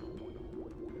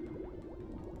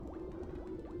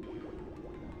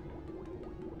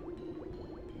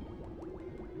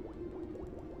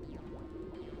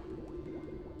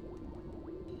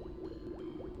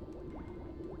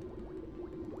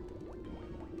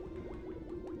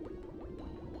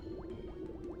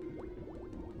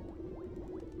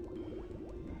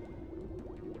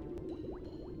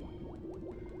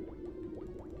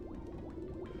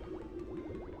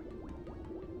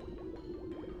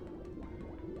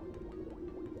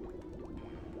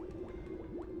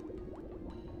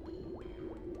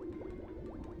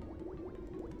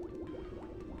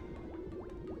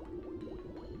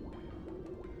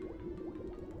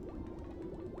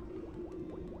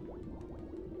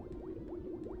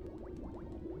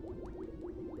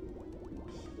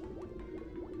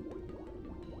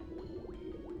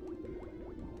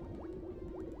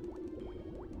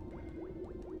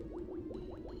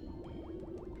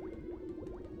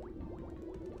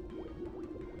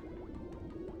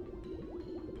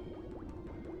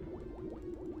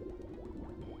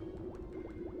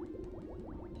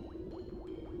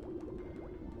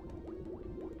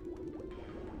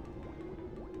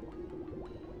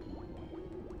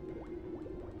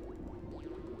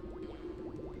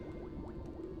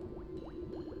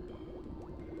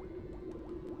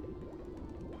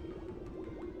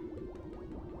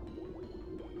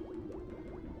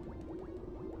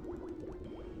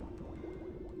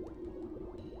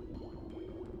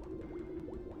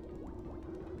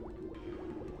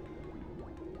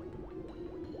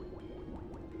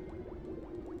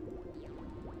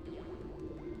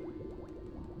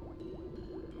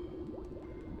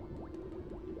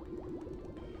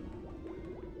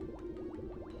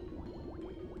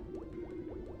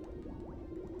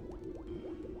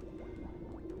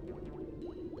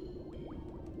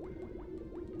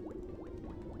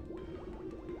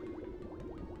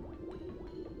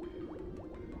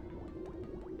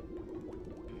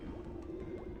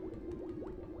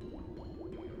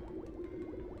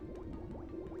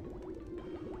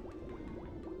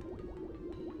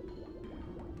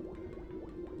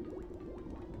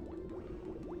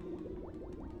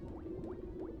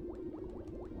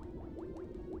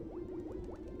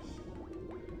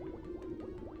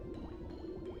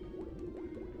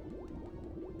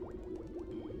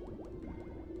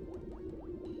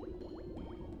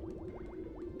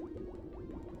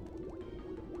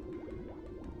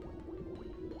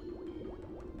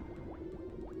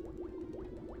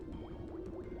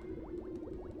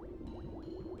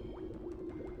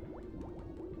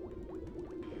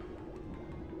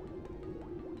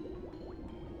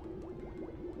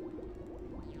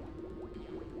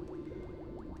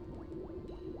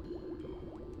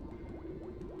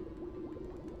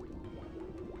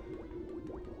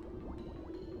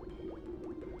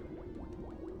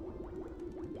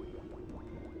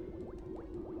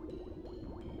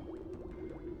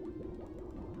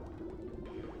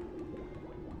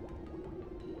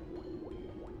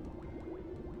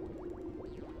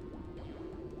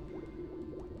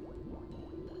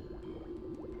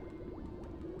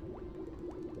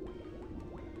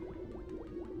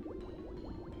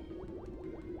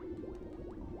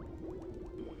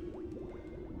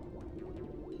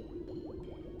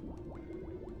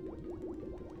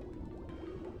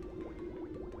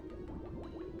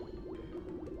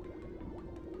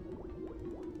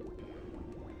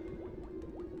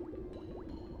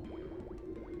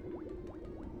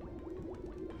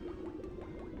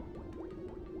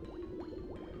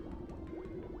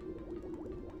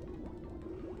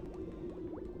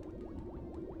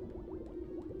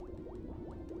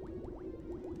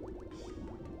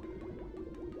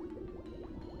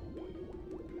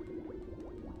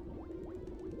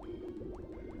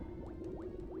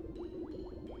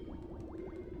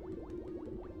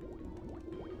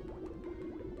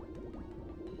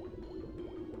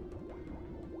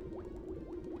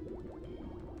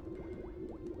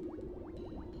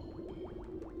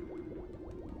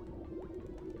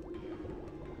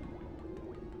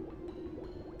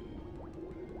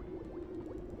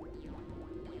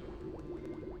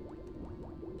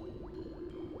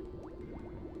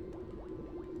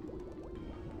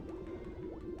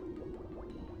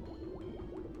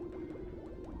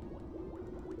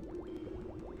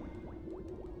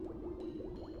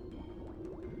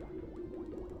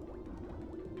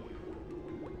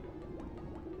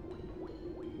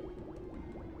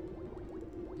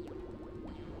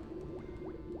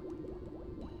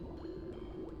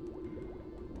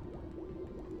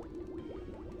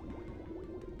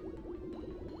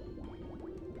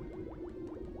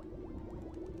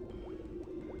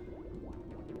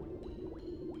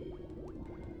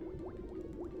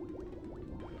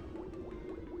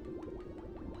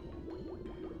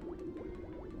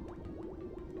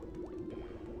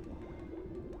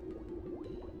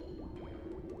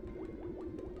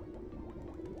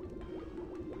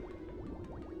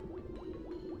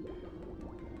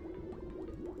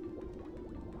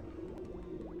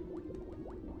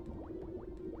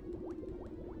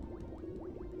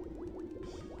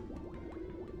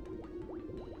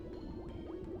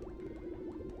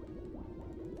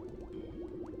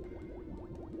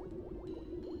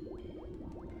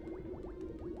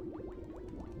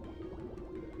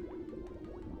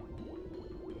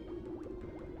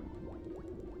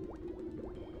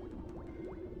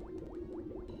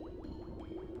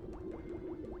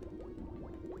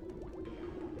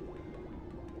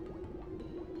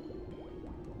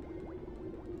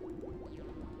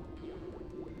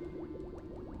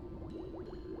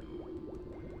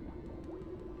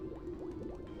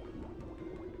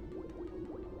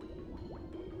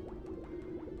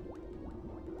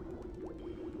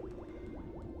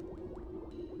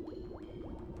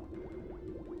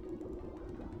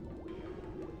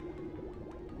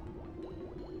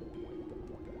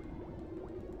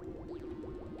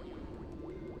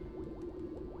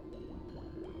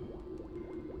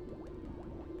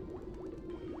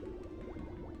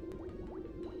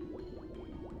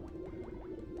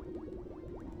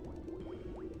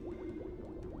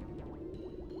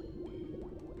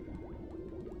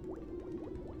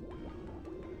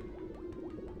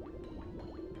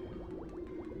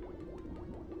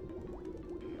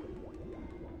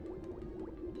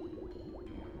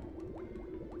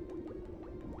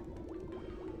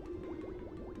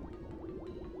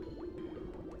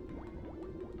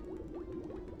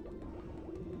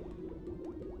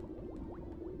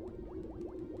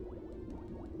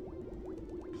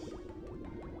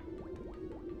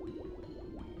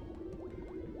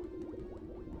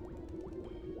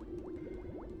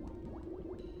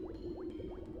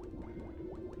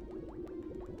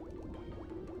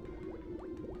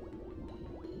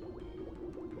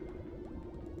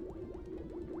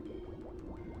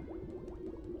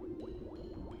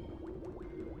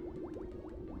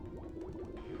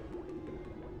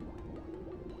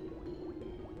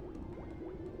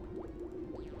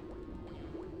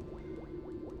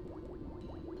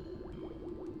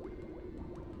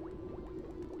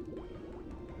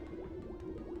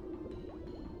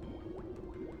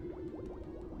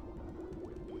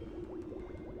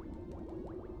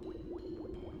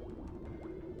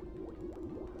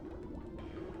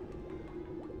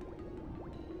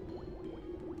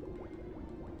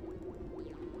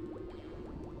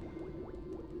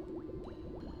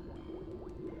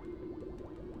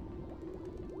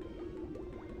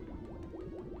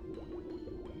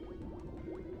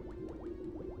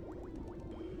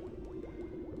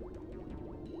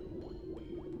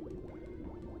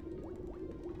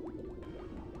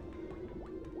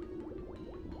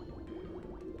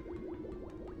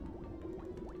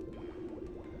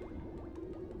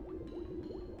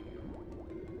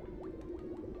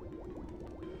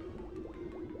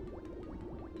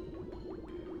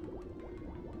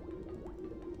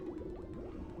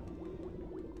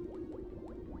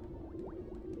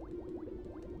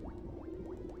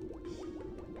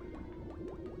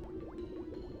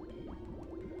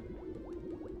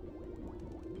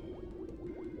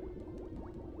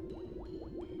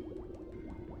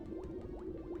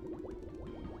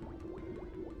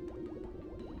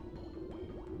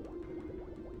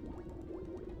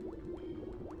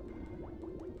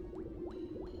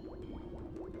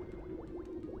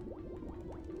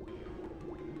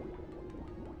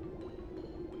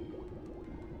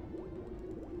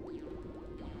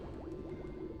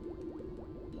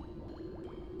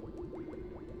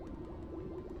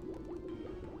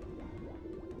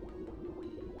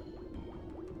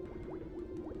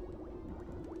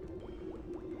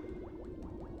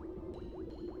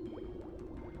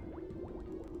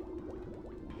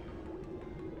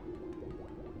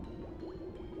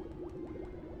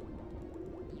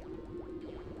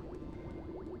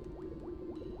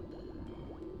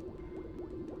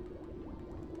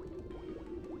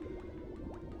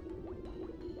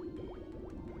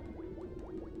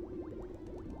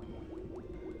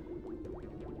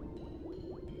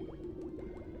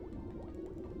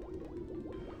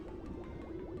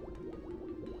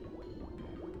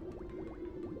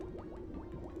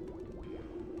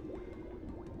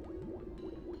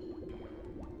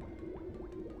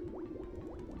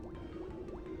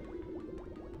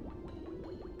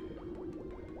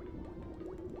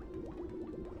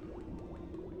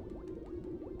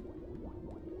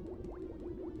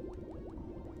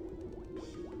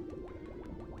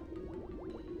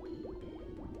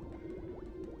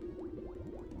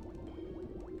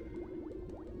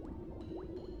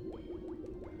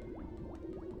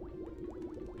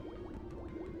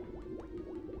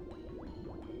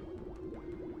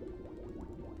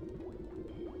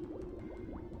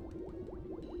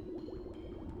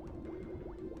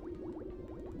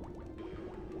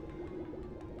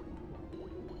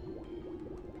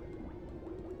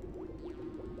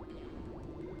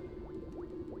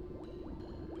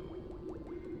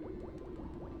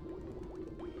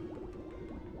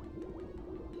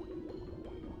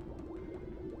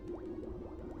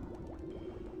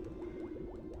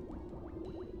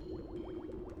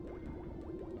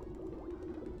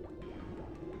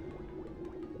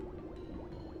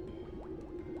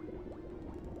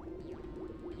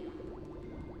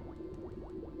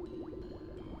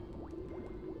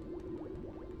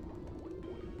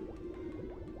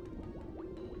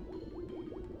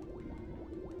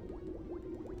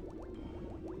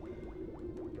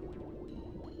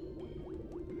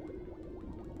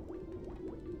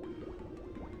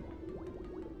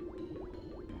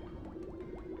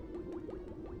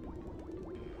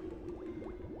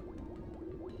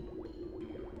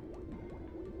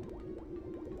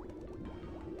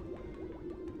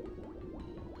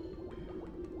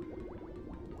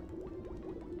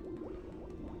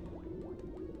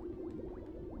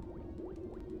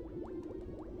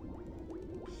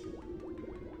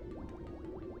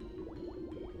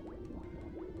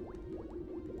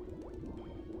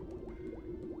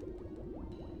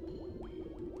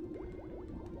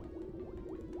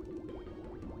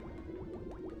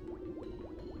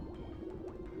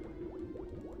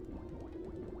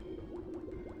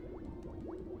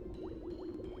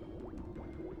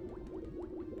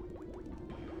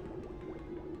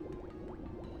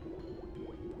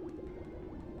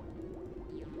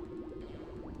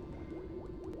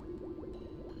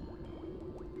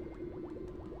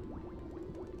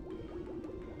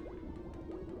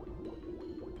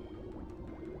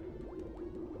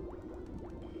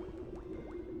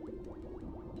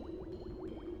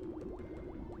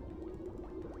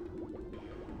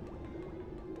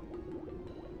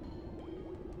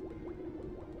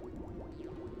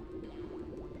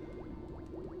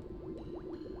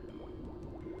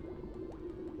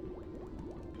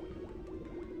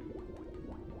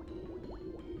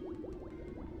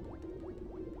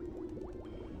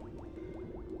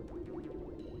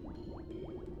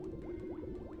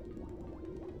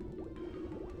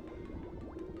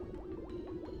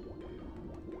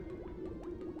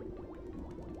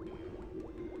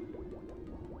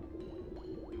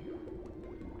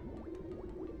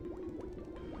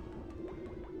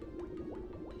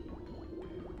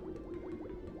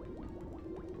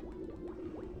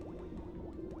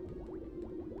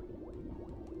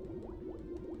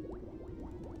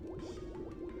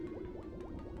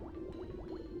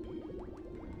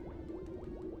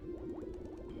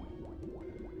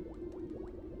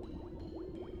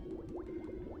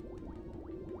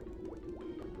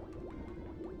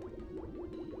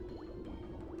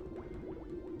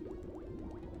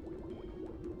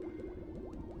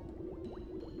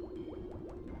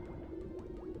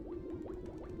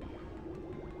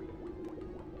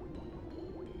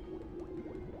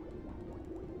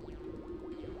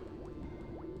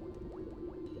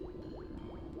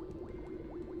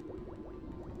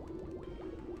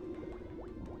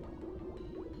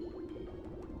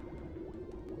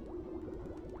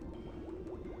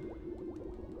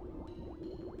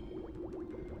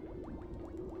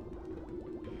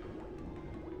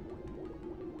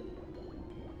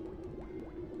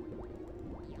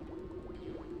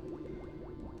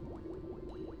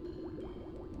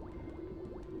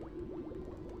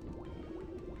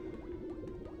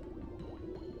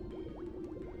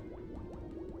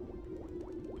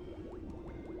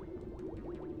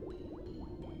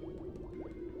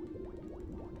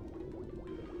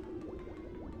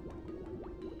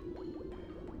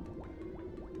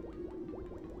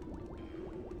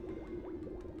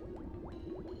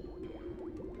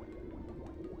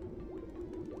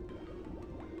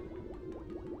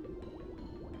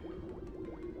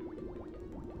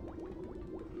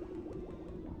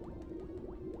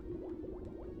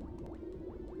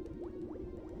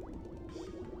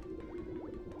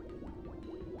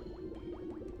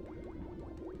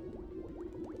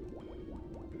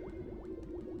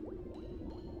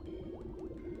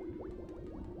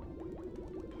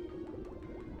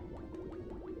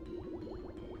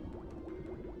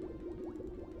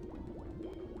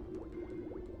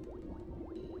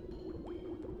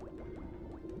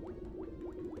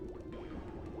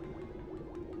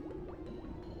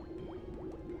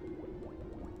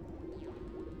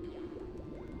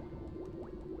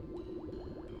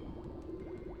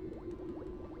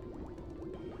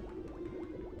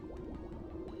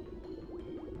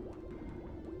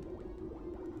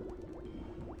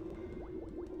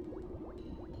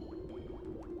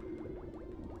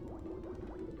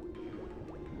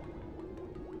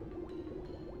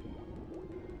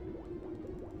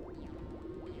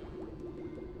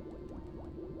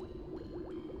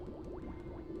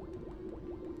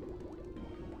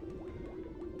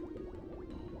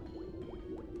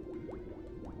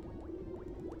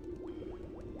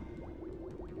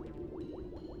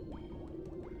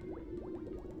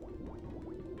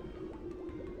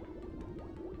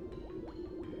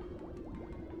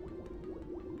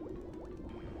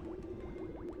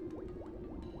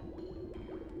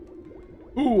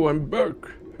 Oh, I'm back.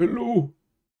 Hello.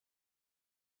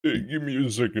 Hey, give me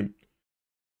a second.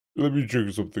 Let me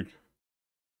check something.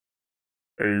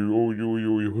 Hey, oh,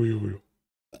 yo.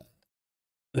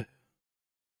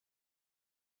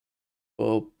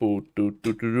 Oh, do.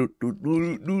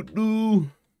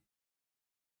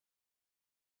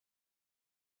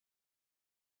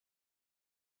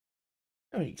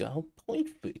 There you go.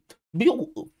 Perfect.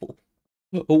 Beautiful.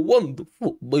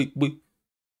 Wonderful, baby.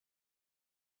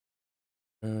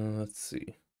 Let's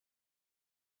see.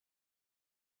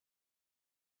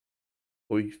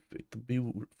 Perfect.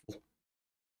 Beautiful.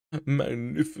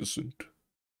 Magnificent.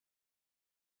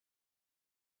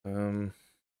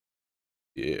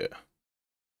 Yeah.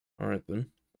 Alright then.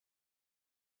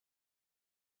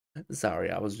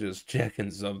 Sorry, I was just checking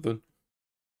something.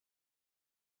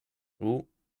 Oh.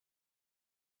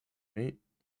 Wait.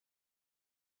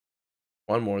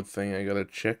 One more thing I gotta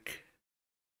check.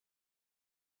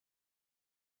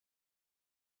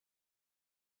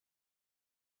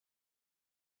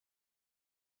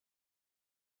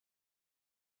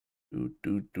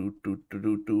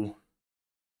 Do.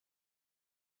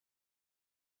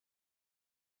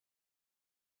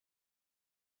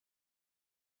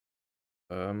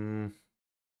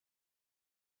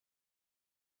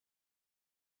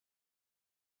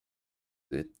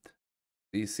 It.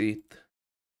 This it.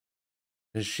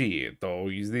 Shit, oh,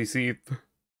 is this it?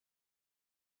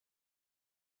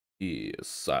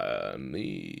 Yes, I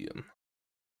need.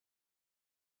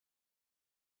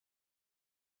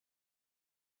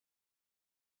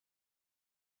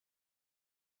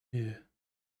 Yeah.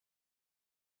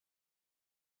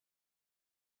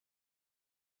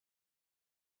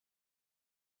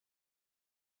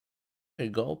 There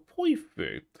you go.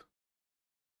 Perfect.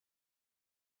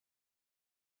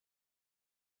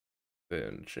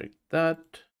 Then check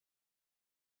that.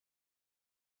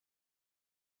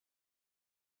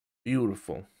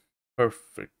 Beautiful.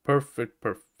 Perfect.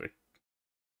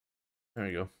 There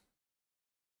you go.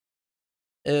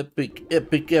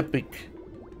 Epic.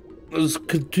 Let's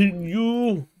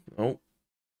continue. Oh.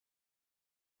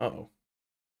 Uh-oh.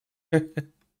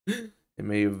 It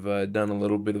may have done a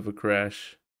little bit of a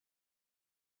crash.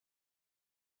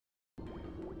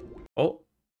 Oh.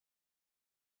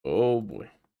 Oh boy.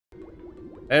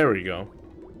 There we go.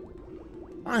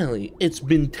 Finally, it's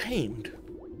been tamed.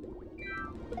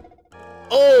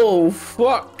 Oh,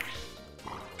 fuck.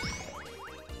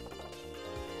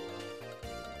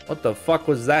 What the fuck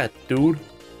was that, dude?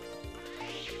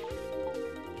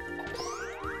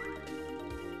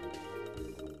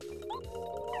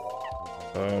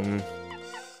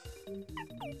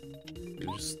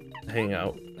 Just hang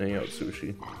out,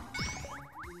 sushi.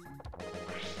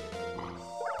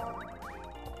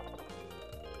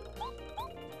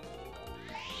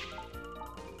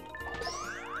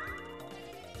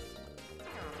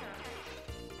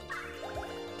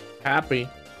 Happy.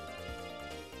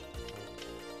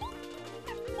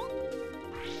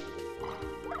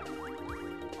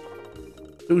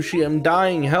 Sushi, I'm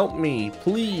dying. Help me,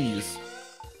 please.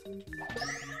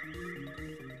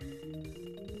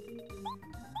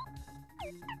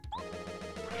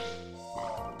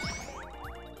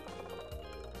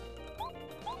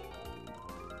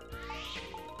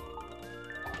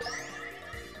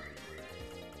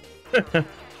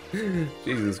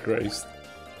 Jesus Christ.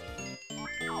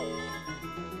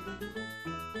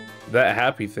 That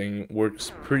happy thing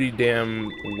works pretty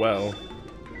damn well.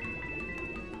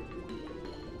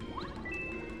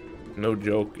 No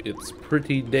joke, it's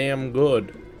pretty damn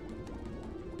good.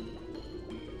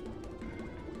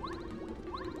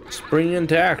 Spring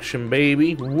into action,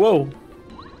 baby. Whoa.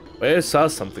 I saw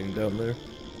something down there.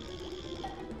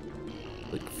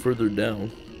 Like further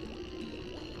down.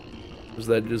 Was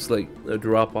that just like a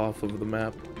drop off of the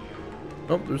map?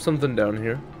 Oh, there's something down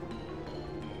here.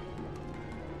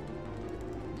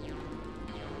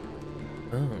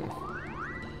 Oh.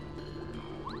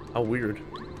 How weird.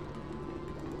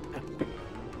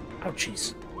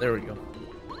 Ouchies. There we go.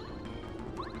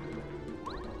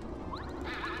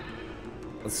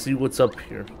 Let's see what's up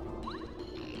here.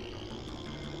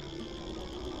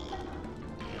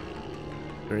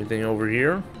 Is there anything over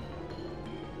here?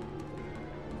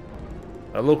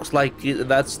 It looks like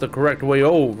that's the correct way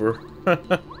over.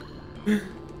 I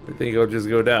think I'll just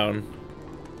go down.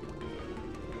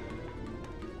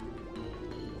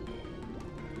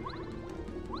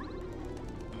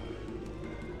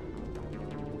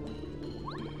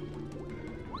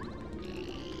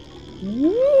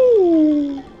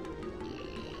 Woo!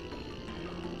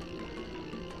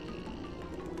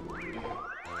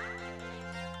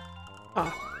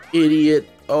 Ah, idiot.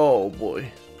 Oh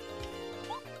boy.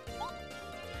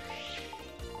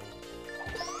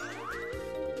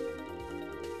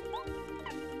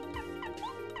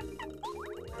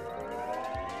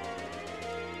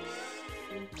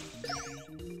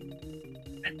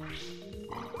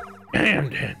 Damn,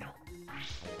 Daniel.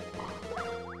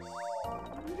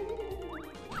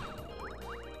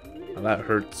 Oh, that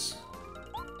hurts.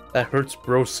 That hurts,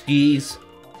 broskies.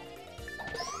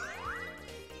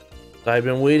 I've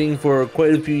been waiting for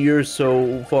quite a few years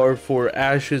so far for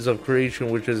Ashes of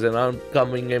Creation, which is an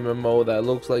upcoming MMO that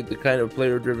looks like the kind of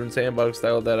player-driven sandbox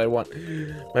style that I want.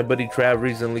 My buddy Trav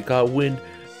recently caught wind,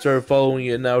 started following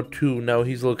it now too. Now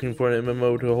he's looking for an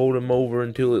MMO to hold him over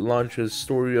until it launches.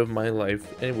 Story of my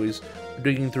life. Anyways, we're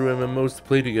digging through MMOs to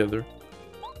play together.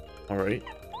 Alright.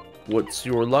 What's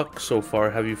your luck so far?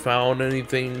 Have you found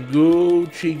anything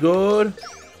Gucci good?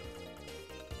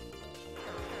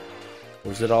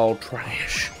 Or is it all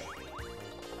trash?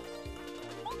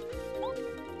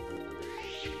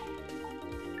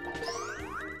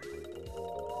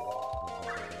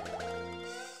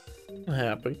 I'm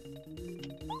happy.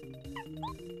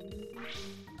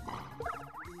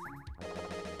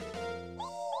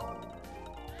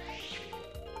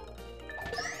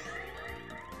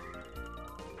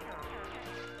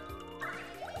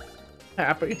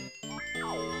 Happy.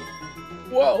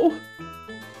 Whoa.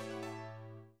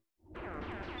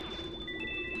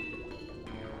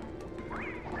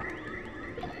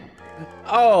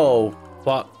 Oh,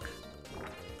 fuck.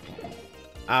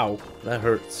 Ow, that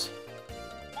hurts.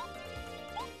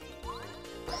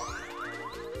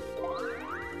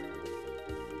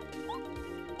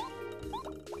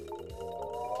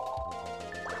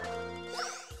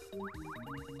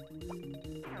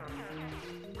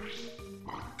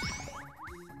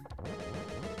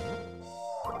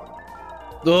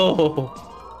 Oh,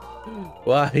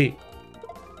 why?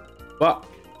 Fuck.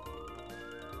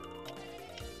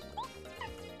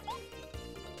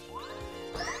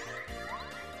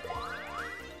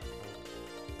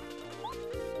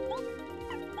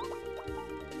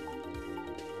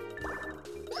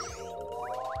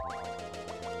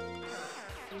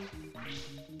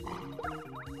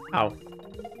 Ow.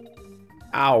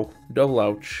 Ow. Double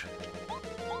ouch.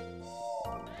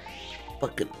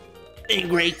 Fucking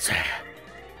ingrates.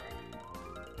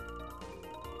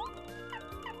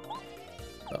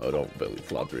 Oh, don't belly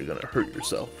flop, you're gonna hurt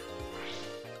yourself.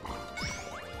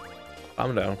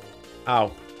 Calm down.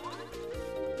 Ow.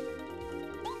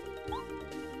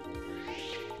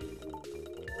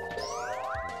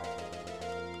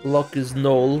 Luck is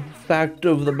null. Fact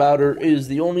of the matter is,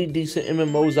 the only decent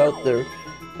MMOs out there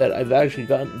that I've actually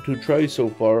gotten to try so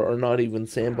far are not even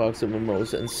sandbox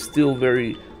MMOs and still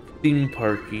very theme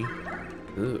parky.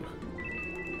 Ugh.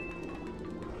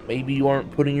 Maybe you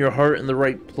aren't putting your heart in the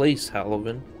right place,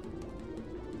 Halavan.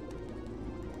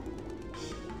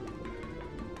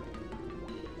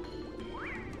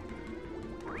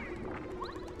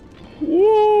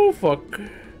 Whoa, fuck.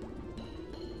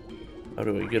 How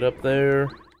do I get up there?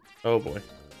 Oh boy.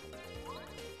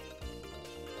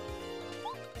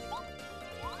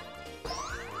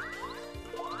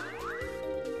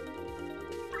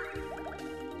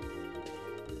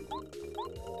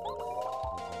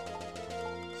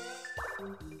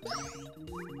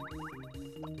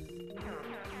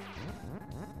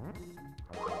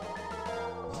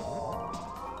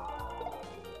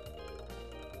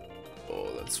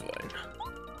 Oh, that's fine.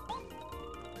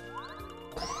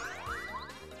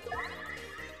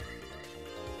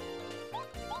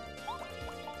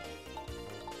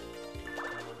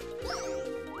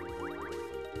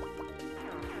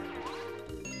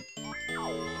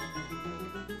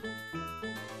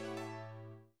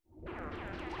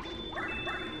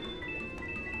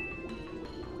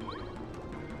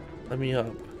 Let me up.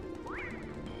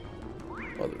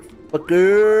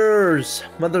 Motherfuckers!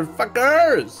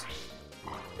 Motherfuckers!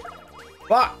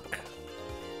 Fuck!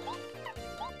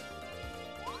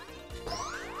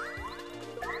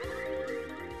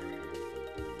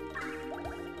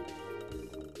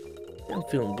 I'm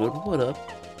feeling good. What up?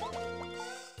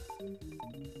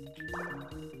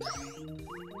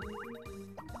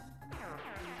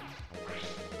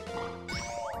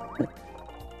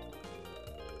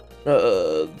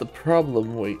 The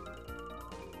problem, wait.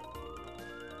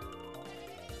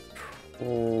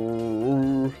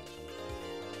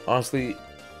 Honestly,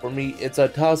 for me, it's a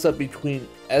toss-up between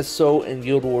SO and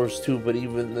Guild Wars 2, but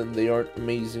even then, they aren't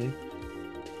amazing.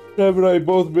 Trav and I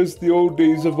both missed the old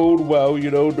days of old WoW,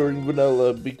 you know, during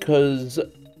vanilla, because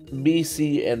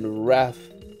BC and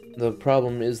Wrath. The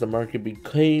problem is the market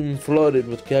became flooded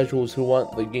with casuals who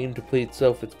want the game to play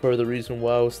itself. It's part of the reason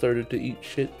WoW started to eat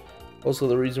shit. Also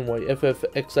the reason why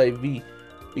FFXIV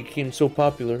became so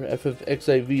popular.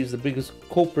 FFXIV is the biggest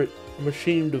culprit. I'm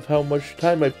ashamed of how much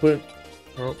time I put.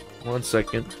 Oh, 1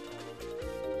 second.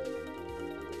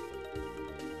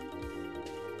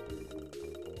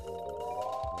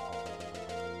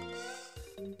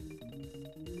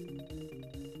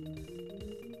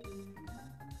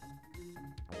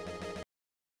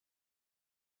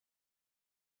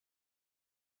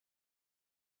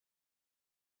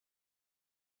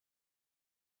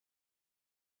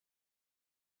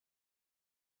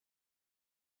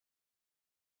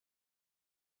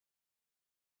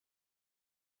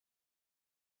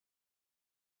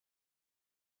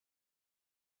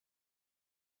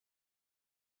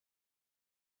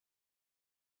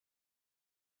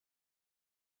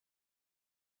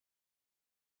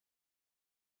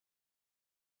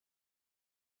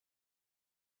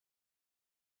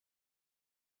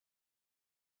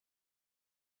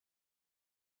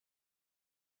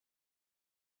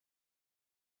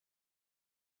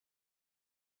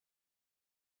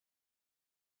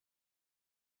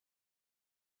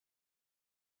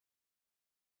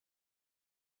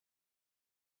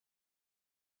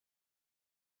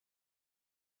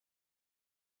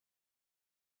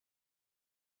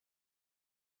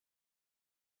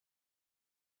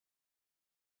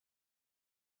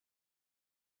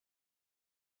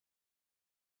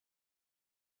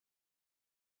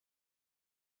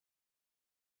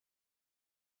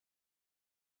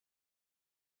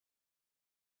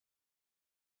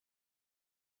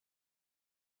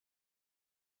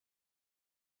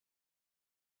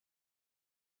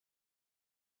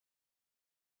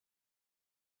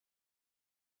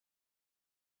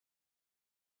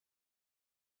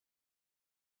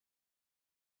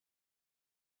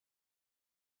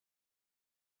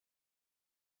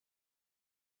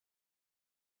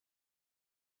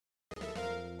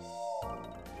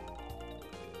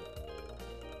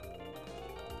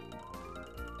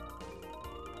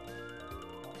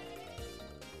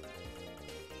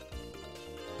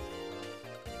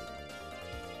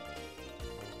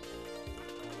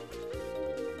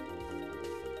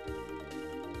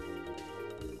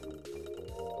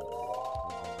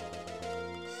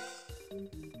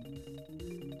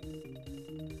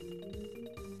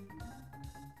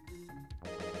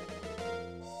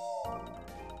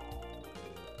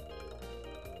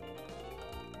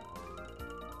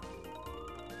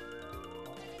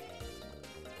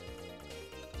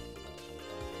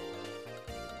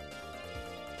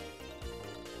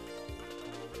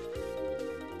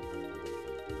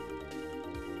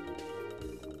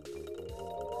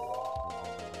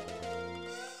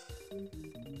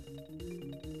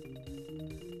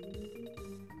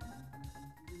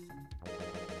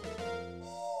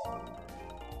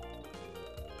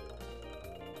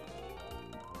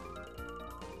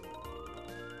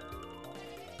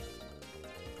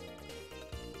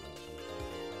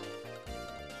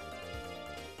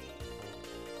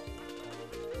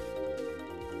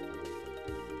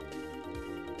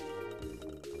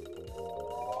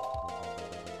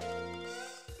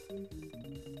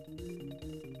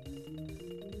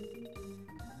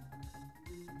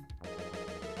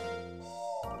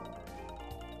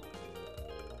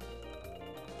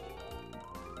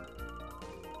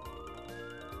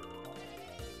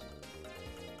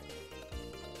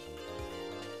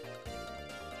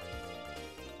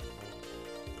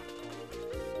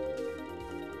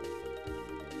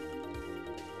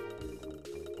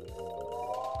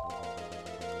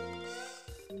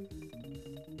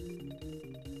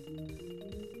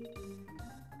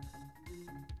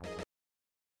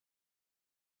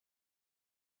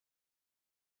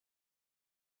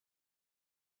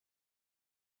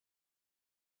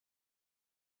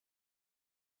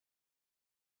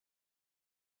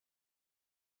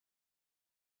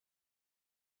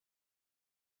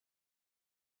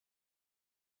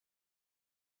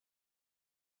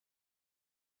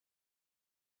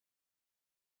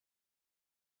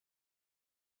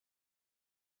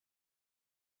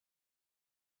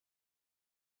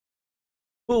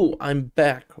 Boo, I'm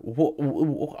back. Whoa.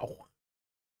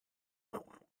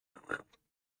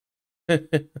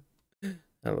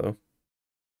 Hello.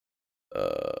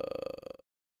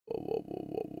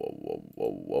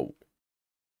 Whoa.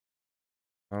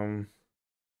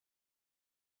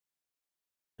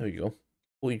 There you go.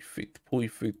 Perfect.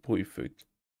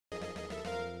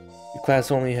 The class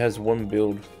only has one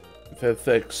build.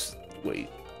 FFX. Wait.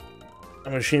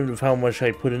 I'm ashamed of how much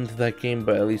I put into that game,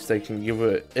 but at least I can give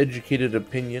an educated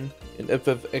opinion. In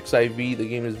FFXIV, the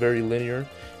game is very linear.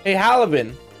 Hey,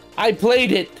 Halibin! I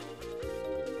played it!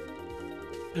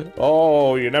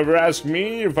 Oh, you never asked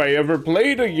me if I ever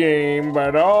played a game,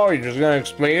 but oh, you're just gonna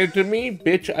explain it to me?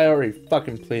 Bitch, I already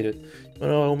fucking played it. You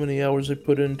know how many hours I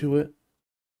put into it?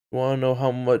 You wanna know how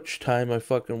much time I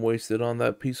fucking wasted on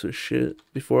that piece of shit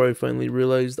before I finally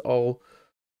realized all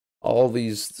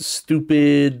these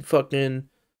stupid fucking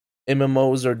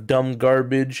MMOs are dumb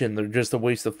garbage and they're just a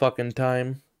waste of fucking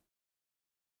time?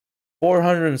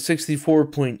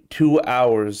 464.2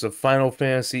 hours of Final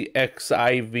Fantasy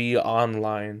XIV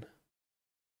Online.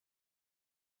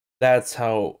 That's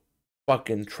how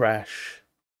fucking trash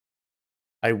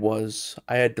I was.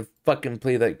 I had to fucking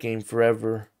play that game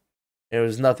forever. It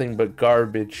was nothing but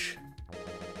garbage.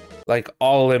 Like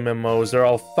all MMOs, they're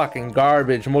all fucking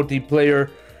garbage. Multiplayer,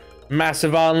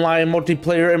 massive online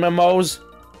multiplayer MMOs,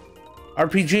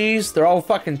 RPGs, they're all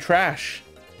fucking trash.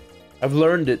 I've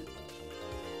learned it.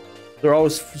 They're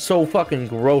always so fucking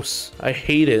gross. I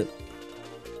hate it.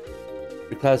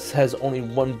 The class has only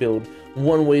one build,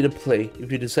 one way to play.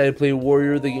 If you decide to play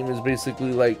warrior, the game is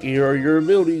basically like, here are your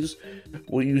abilities.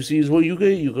 What you see is what you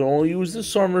get. You can only use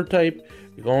this armor type.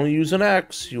 You can only use an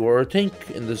axe. You are a tank,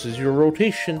 and this is your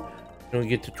rotation. You don't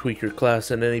get to tweak your class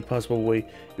in any possible way.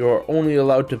 You are only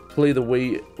allowed to play the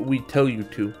way we tell you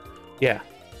to. Yeah,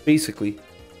 basically.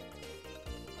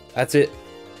 That's it.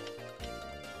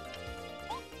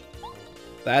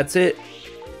 That's it.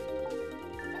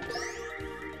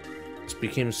 This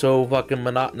became so fucking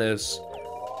monotonous.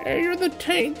 Hey, you're the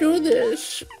tank, do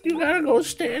this. You gotta go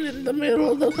stand in the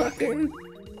middle of the fucking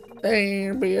thing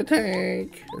and be a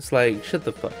tank. It's like, shut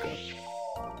the fuck up.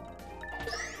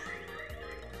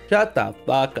 Shut the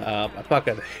fuck up. I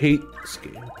fucking hate this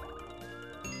game.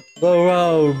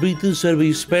 Bro, beat this and we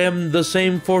spam the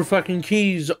same 4 fucking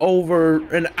keys over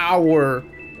an hour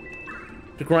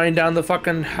to grind down the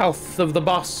fucking health of the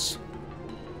boss.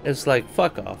 It's like,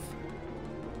 fuck off.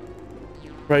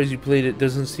 Surprised you played it.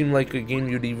 Doesn't seem like a game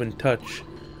you'd even touch.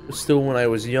 But still, when I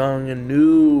was young and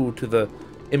new to the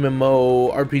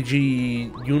MMO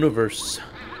RPG universe,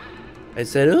 I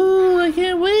said, oh, I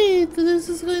can't wait. This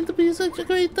is going to be such a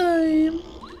great time.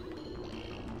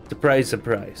 Surprise,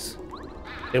 surprise.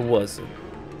 It wasn't.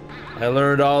 I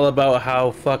learned all about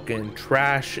how fucking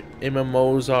trash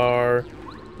MMOs are.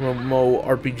 MMO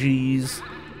RPGs,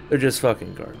 they're just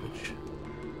fucking garbage.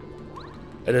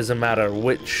 It doesn't matter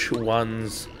which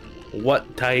ones,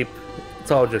 what type,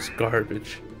 it's all just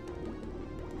garbage.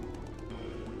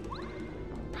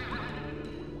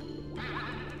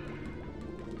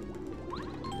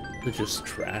 They're just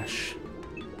trash.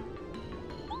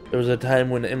 There was a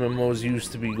time when MMOs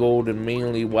used to be gold and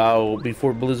mainly WoW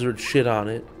before Blizzard shit on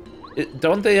it.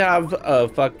 Don't they have a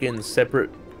fucking separate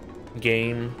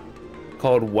game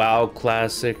called WoW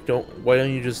Classic? Why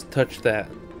don't you just touch that?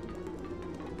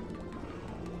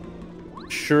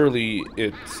 Surely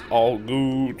it's all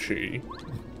Gucci.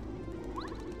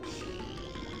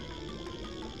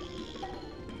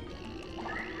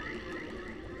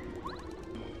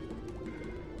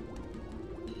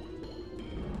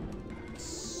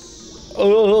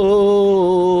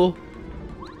 Oh.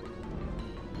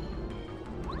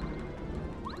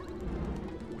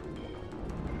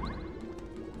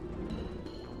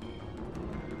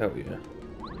 Hell yeah.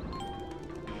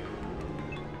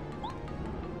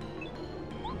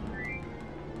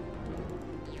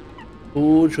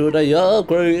 Who should I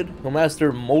upgrade?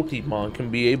 Master Multimon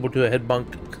can be able to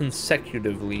headbunk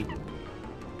consecutively.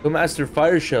 Master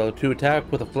Fire Shell to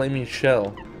attack with a flaming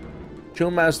shell.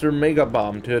 Master Mega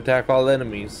Bomb to attack all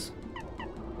enemies.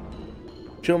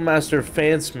 Master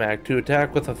Fan Smack to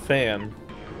attack with a fan.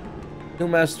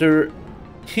 Master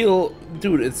Heal,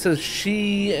 dude, it says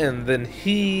she and then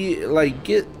he, like,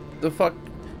 get the fuck.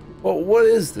 Well, what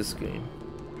is this game?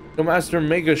 Master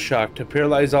Mega Shock to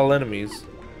paralyze all enemies.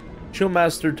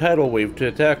 Master Tidal Wave to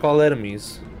attack all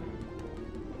enemies.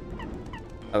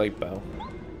 I like Bow.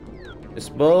 It's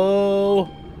Bow.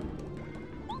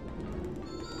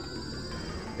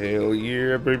 Hell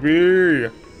yeah, baby.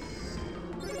 The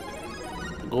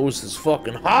ghost is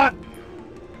fucking hot.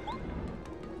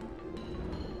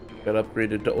 Got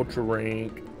upgraded to Ultra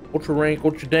Rank. Ultra Rank,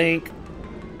 Ultra Dank.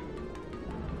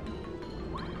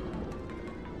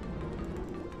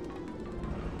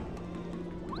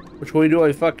 Which way do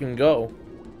I fucking go?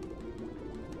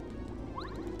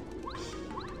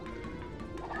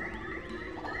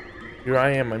 Here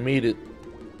I am, I made it.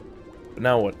 But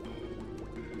now what?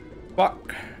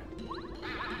 Fuck.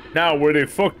 Now where the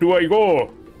fuck do I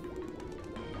go?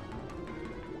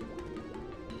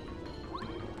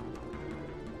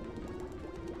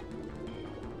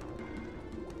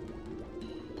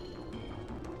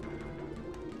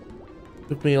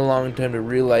 Took me a long time to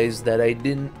realize that I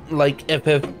didn't like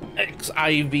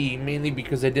FFXIV, mainly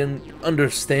because I didn't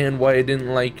understand why I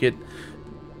didn't like it.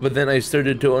 But then I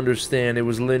started to understand it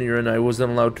was linear and I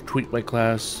wasn't allowed to tweak my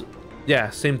class. Yeah,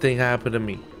 same thing happened to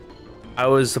me. I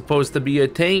was supposed to be a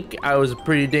tank. I was a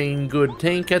pretty dang good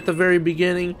tank at the very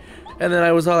beginning. And then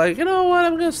I was all like, you know what,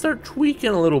 I'm gonna start tweaking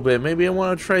a little bit. Maybe I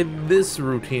want to try this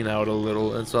routine out a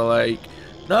little. And so like,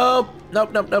 nope,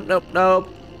 nope, nope, nope, nope, nope.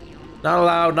 Not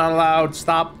allowed, not allowed,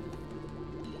 stop.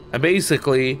 And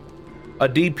basically, a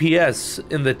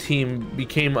DPS in the team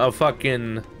became a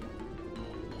fucking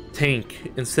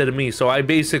tank instead of me. So I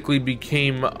basically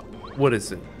became, what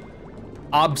is it?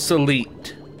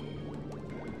 Obsolete.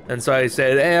 And so I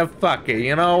said, eh, fuck it,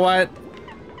 you know what?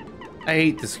 I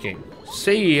hate this game.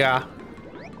 See ya.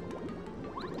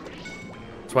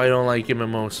 That's why I don't like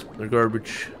MMOs. They're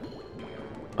garbage.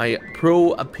 My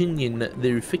pro opinion,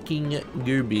 they're fucking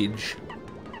garbage.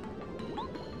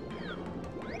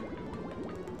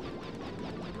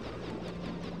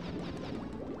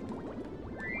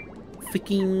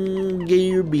 Fucking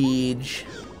garbage.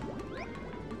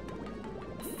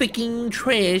 Fucking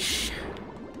trash.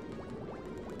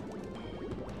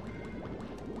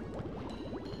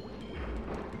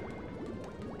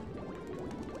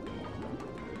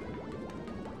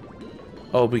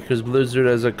 Oh, because Blizzard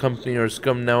as a company are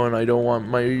scum now and I don't want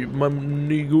my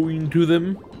money going to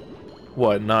them?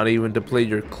 What, not even to play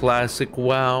your classic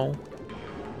WoW?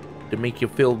 To make you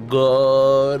feel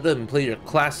good and play your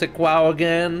classic WoW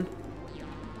again?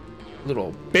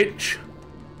 Little bitch.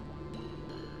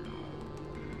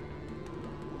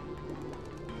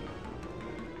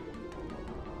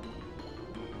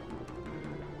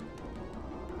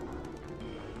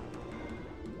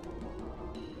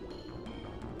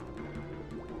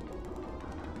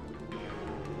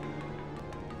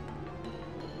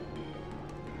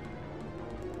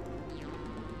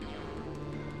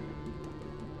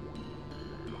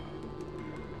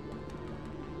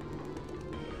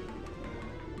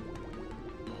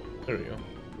 There we go.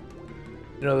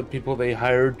 You know the people they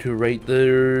hired to write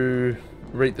the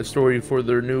story for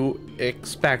their new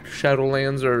X-Pact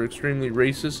Shadowlands are extremely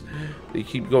racist. They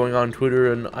keep going on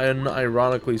Twitter and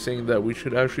unironically saying that we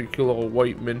should actually kill all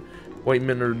white men. White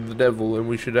men are the devil, and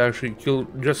we should actually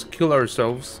just kill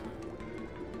ourselves.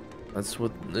 That's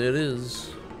what it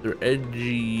is. They're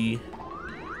edgy.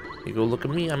 You go look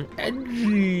at me, I'm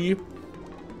edgy.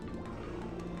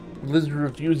 Blizzard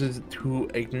refuses to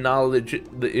acknowledge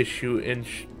the issue, and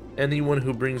anyone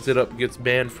who brings it up gets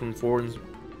banned from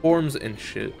forums and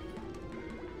shit.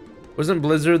 Wasn't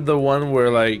Blizzard the one where,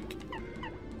 like,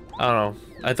 I don't know,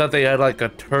 I thought they had like a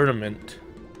tournament.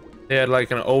 They had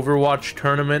like an Overwatch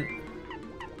tournament,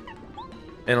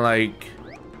 and like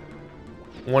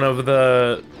one of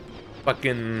the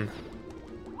fucking,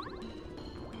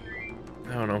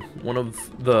 I don't know, one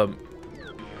of the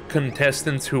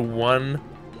contestants who won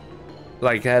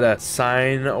like had a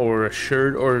sign or a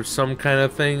shirt or some kind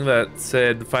of thing that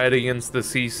said fight against the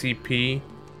CCP,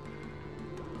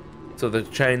 so the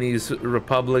Chinese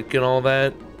Republic and all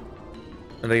that,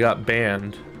 and they got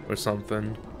banned or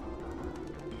something.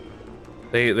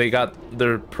 They got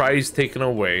their prize taken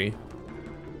away,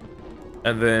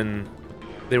 and then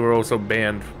they were also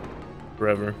banned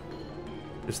forever.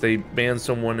 Just they banned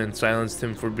someone and silenced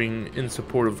him for being in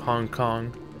support of Hong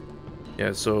Kong.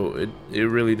 Yeah, so it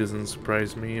really doesn't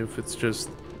surprise me if it's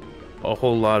just a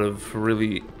whole lot of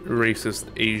really racist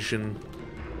Asian,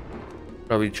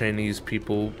 probably Chinese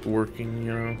people working,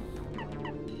 you know.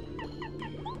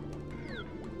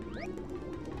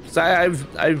 So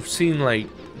I've seen like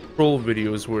troll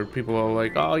videos where people are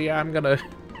like, oh yeah, I'm gonna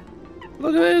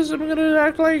look at this, I'm gonna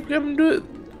act like I'm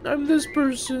this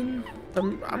person.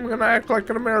 I'm gonna act like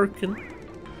an American.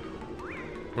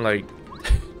 Like,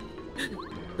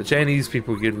 the Chinese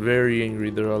people get very angry.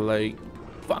 They're all like,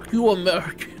 fuck you,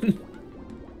 American.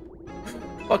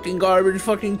 Fucking garbage,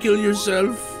 fucking kill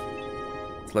yourself.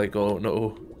 It's like, oh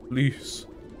no, please.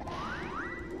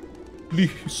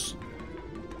 Please.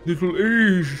 Little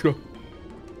Asia.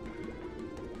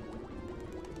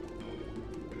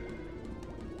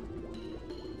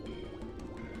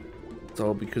 It's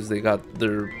all because they got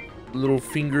their little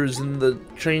fingers in the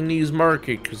Chinese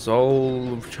market, because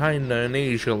all of China and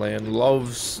Asia land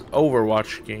loves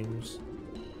Overwatch games.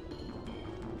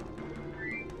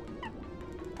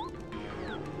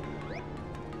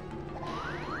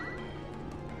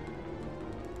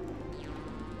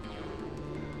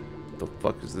 What the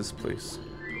fuck is this place?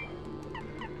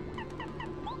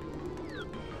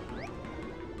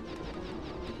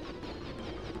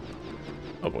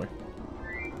 Oh boy.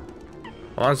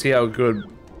 I want to see how good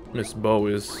Miss Bow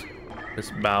is. Miss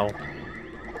Bow.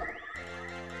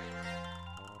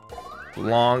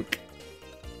 Clonk.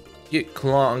 Get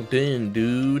clonked in,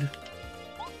 dude.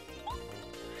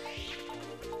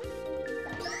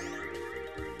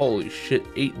 Holy shit,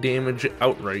 8 damage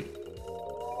outright.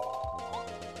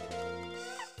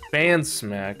 Fan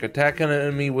smack. Attack an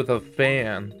enemy with a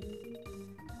fan.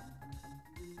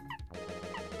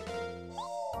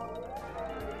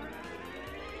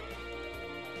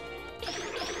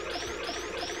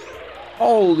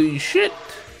 Holy shit!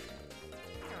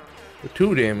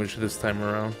 2 damage this time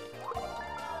around.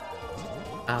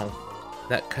 Ow.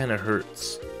 That kind of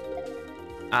hurts.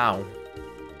 Ow.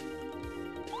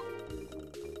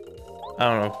 I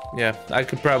don't know. Yeah, I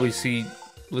could probably see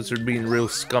Blizzard being real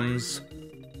scums.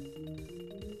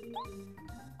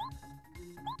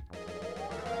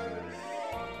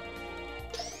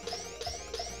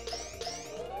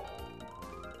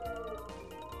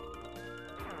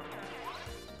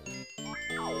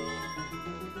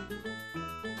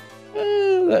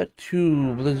 That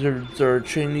too. Blizzards are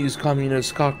Chinese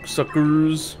communist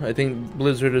cocksuckers. I think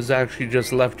Blizzard has actually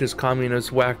just left his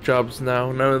communist whack jobs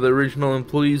now. None of the original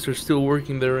employees are still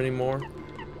working there anymore.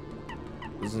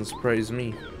 Doesn't surprise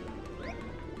me.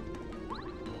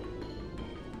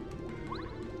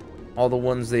 All the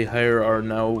ones they hire are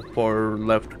now far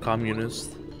left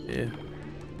communist. Yeah.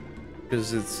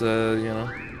 Because it's, you know.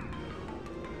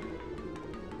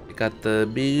 They got the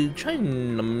big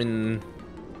Chinaman.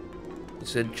 He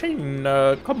said,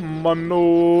 China, come on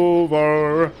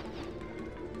over.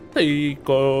 Take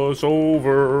us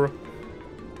over.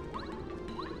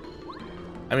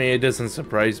 I mean, it doesn't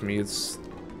surprise me. It's,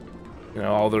 you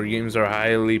know, all their games are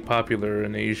highly popular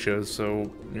in Asia,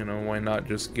 so, you know, why not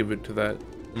just give it to that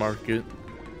market?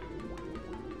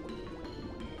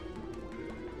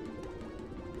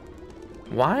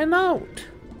 Why not?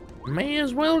 May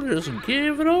as well just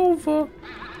give it over.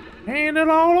 Hand it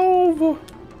all over.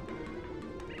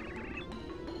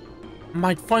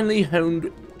 My finely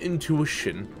honed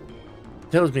intuition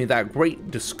tells me that great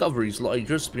discoveries lie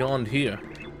just beyond here,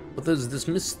 but there's this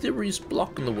mysterious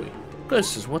block in the way.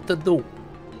 This is what to do.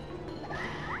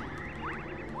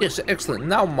 Yes, excellent.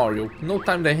 Now, Mario, no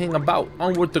time to hang about.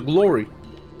 Onward to glory.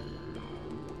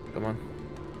 Come on.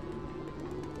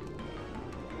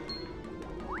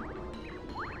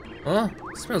 Huh?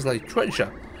 Smells like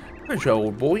treasure. Treasure,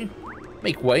 old boy.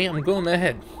 Make way. I'm going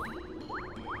ahead.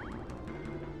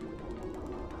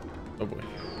 Oh boy.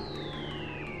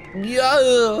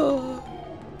 Yeah.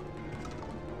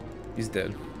 He's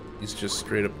dead. He's just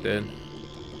straight up dead.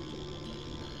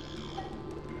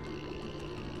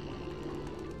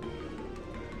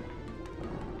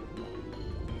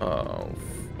 Oh,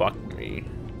 fuck me.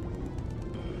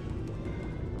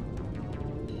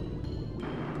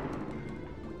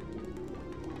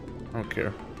 I don't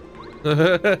care.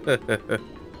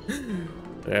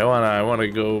 Yeah, I wanna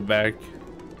go back.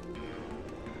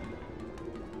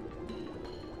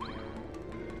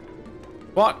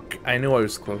 Fuck! I knew I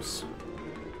was close.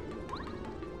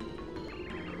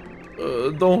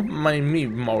 Don't mind me,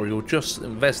 Mario. Just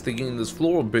investigating this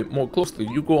floor a bit more closely.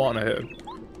 You go on ahead.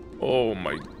 Oh,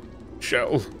 my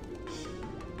shell.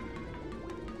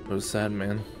 That was sad,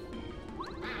 man.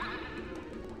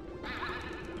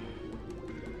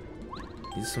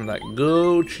 Need some of that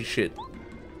Gucci shit.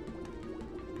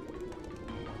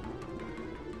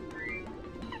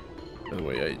 By the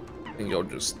way, I think I'll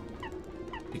just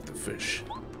take the fish.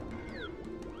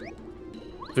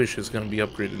 Fish is gonna be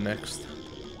upgraded next.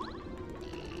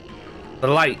 The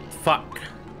light, fuck.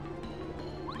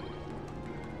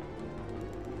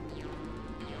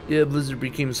 Yeah, Blizzard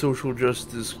became a social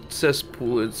justice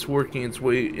cesspool. It's working its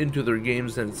way into their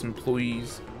games and its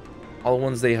employees. All the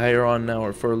ones they hire on now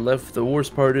are far left. The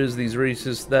worst part is these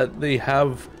racists that they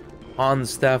have on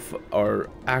staff are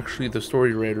actually the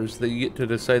story writers. They get to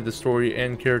decide the story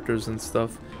and characters and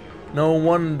stuff. No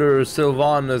wonder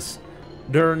Sylvanas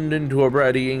turned into a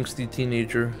bratty, angsty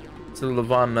teenager.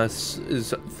 Sylvanas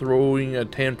is throwing a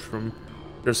tantrum,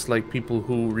 just like people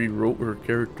who rewrote her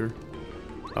character.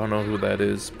 I don't know who that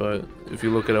is, but if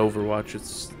you look at Overwatch,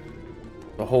 it's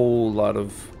a whole lot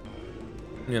of,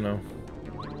 you know,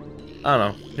 I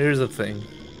don't know. Here's the thing.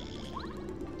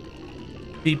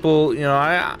 people, you know,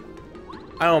 I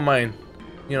don't mind,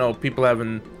 you know, people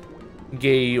having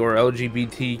gay or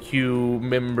LGBTQ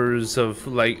members of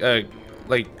like a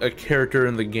character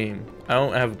in the game. I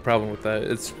don't have a problem with that.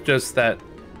 It's just that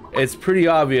it's pretty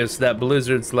obvious that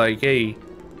Blizzard's like, hey,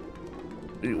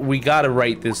 we gotta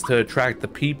write this to attract the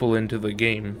people into the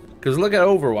game. Because look at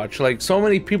Overwatch, like so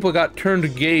many people got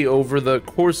turned gay over the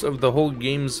course of the whole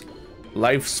game's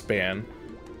lifespan.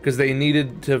 Because they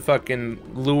needed to fucking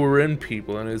lure in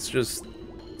people, and it's just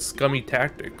scummy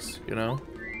tactics, you know?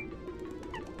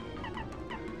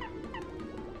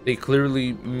 They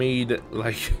clearly made,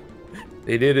 like,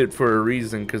 they did it for a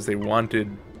reason, because they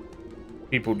wanted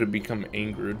people to become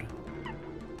angered,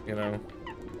 you know?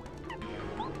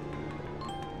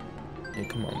 Hey,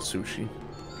 come on, Sushi.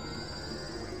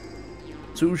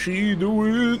 Sushi,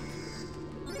 do it!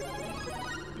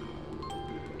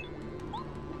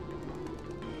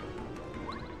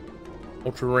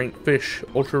 Ultra rank fish,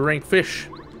 ultra rank fish.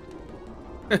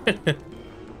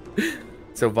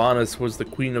 Sylvanas was the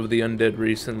queen of the undead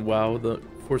race in WoW, the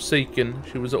Forsaken.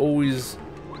 She was always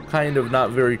kind of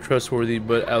not very trustworthy,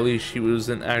 but at least she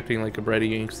wasn't acting like a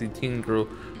bratty, angsty teen girl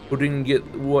who didn't get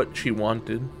what she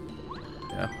wanted.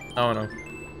 Yeah, I don't know.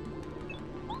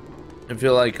 I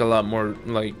feel like a lot more,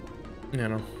 like, you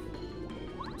know,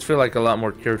 I feel like a lot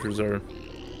more characters are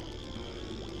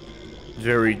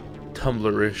very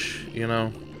Tumblr-ish, you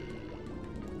know?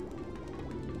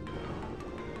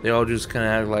 They all just kind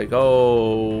of act like,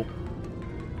 oh,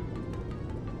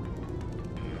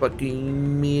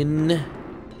 fucking min.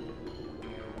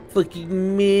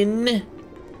 Fucking min.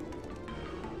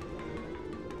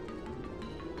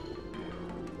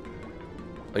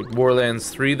 Like Borderlands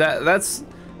 3, that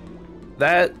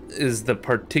is the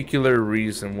particular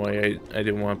reason why I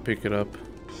didn't want to pick it up.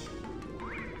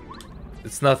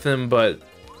 It's nothing but,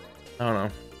 I don't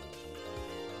know.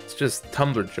 It's just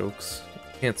Tumblr jokes.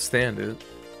 Can't stand it.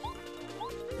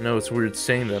 I know it's weird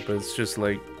saying that, but it's just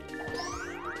like,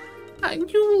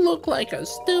 you look like a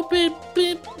stupid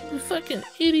fucking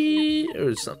idiot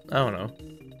or something. I don't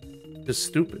know. Just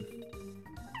stupid.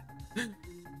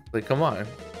 Like, come on,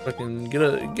 fucking get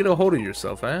a hold of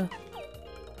yourself, eh?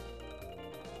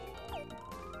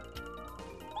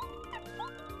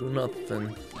 Do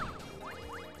nothing.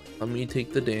 Let me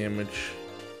take the damage.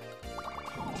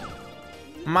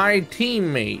 My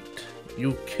teammate,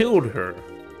 you killed her.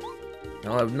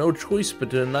 I'll have no choice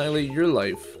but to annihilate your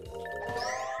life.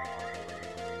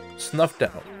 Snuffed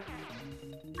out.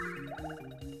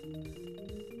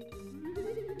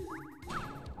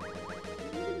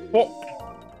 Oh!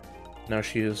 Now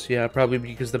she is. Yeah, probably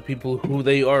because the people who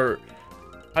they are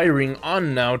hiring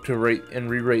on now to write and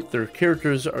rewrite their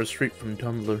characters are straight from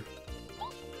Tumblr.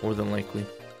 More than likely.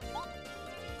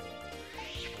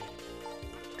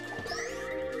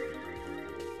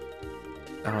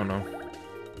 I don't know.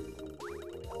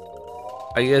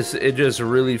 I guess it just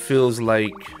really feels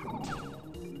like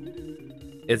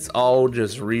it's all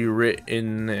just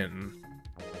rewritten and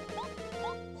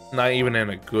not even in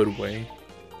a good way.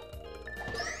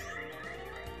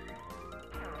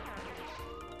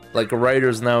 Like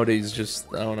writers nowadays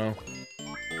just, I don't know,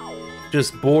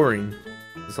 just boring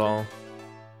is all.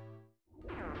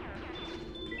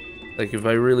 Like if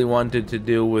I really wanted to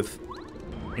deal with,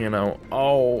 you know,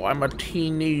 oh, I'm a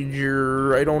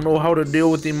teenager, I don't know how to deal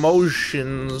with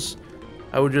emotions,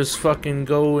 I would just fucking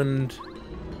go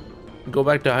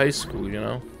back to high school, you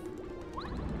know?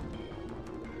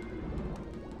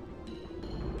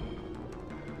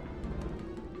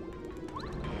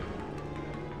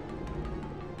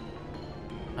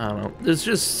 I don't know. There's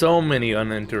just so many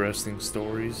uninteresting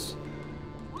stories.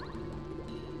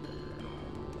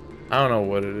 I don't know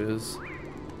what it is.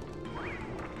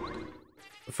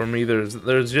 For me,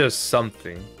 there's just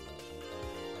something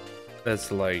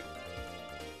that's like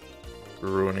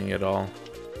ruining it all.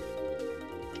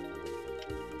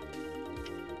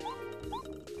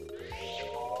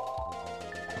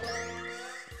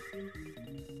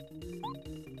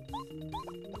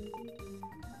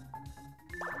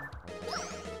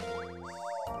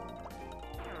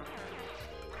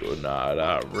 Good night,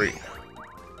 Irene.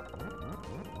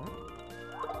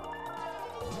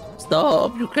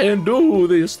 Stop! You can't do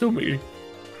this to me,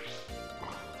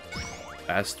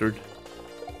 bastard.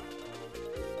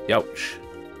 Youch.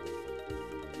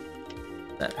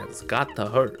 That has got to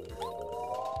hurt.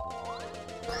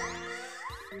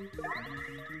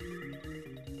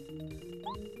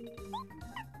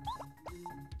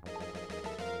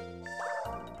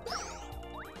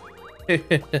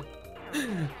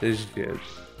 This shit.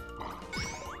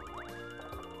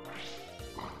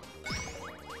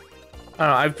 I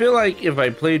don't know, I feel like if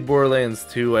I played Borderlands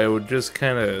 2, I would just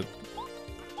kind of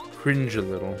cringe a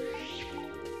little.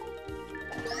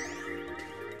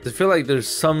 I feel like there's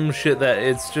some shit that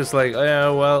it's just like, oh,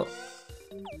 yeah, well,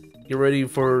 get ready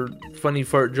for funny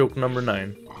fart joke number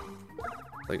 9.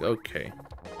 Like, okay.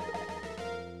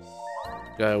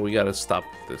 We gotta stop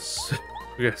this.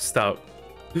 We gotta stop.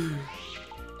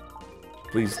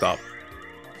 Please stop.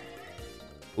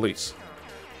 Please.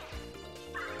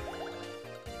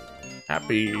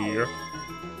 Happy.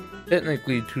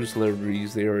 Technically 2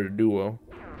 celebrities, they are a duo.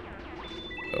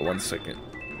 1 second.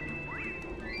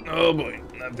 Oh boy,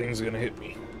 that thing's gonna hit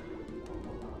me.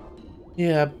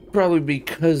 Yeah, probably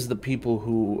because the people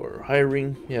who are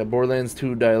hiring. Yeah, Borderlands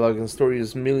 2 dialogue and story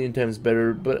is a million times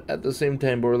better, but at the same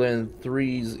time, Borderlands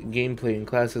 3's gameplay and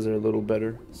classes are a little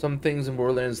better. Some things in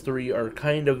Borderlands 3 are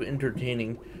kind of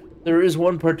entertaining. There is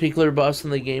one particular boss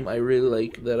in the game I really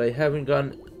like that I haven't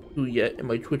gotten to yet in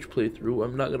my Twitch playthrough.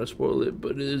 I'm not gonna spoil it,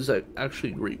 but it is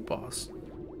actually a great boss.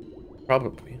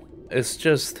 Probably. It's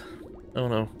just, I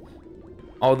don't know,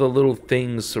 all the little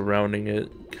things surrounding it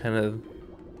kind of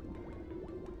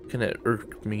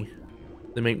irk me.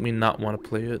 They make me not want to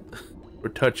play it or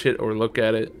touch it or look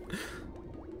at it.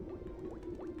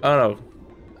 I don't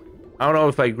know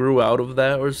if I grew out of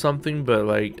that or something, but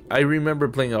like I remember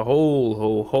playing a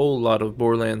whole lot of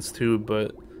Borderlands 2,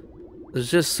 but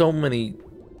there's just so many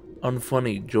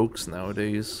unfunny jokes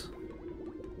nowadays.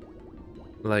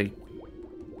 Like,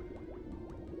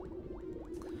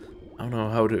 I don't know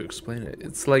how to explain it.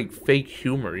 It's like fake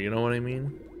humor, you know what I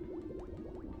mean?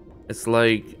 It's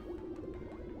like,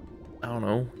 I don't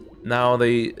know. Now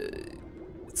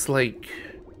it's like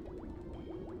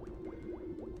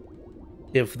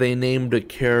if they named a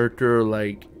character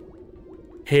like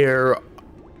Hair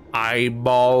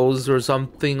Eyeballs or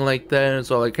something like that. It's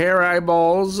all like, Hair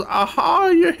Eyeballs, aha,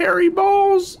 you hairy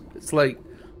balls. It's like,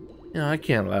 you know, I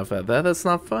can't laugh at that. That's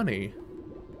not funny.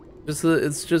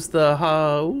 It's just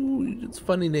a ooh, it's a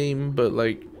funny name, but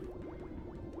like,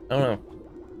 I don't know.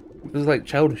 It's like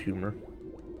child humor.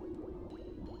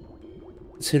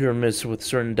 It's hit or miss with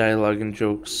certain dialogue and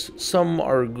jokes. Some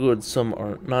are good, some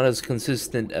aren't. Not as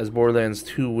consistent as Borderlands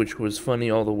 2, which was funny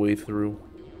all the way through.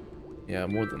 Yeah,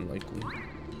 more than likely.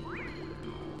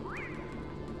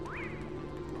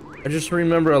 I just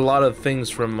remember a lot of things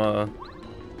from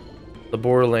the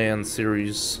Borderlands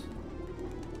series.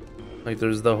 Like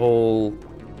there's the whole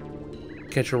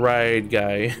Catch a Ride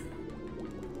guy.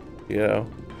 Yeah.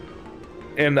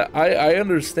 And I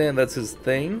understand that's his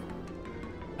thing.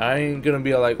 I ain't gonna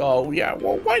be like, oh yeah,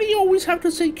 well why do you always have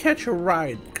to say catch a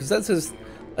ride? Because that's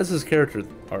his character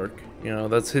arc, you know,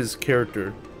 that's his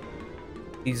character.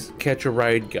 He's catch a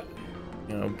ride guy,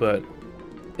 you know, but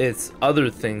it's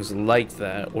other things like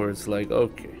that where it's like,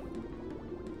 okay,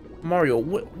 Mario,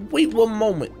 wait 1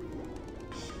 moment.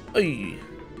 Hey.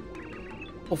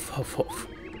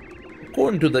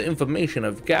 According to the information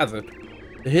I've gathered,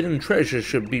 the hidden treasure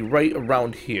should be right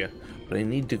around here, but I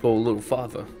need to go a little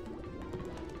farther.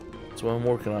 That's what I'm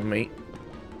working on, mate.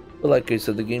 But like I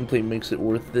said, the gameplay makes it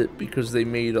worth it because they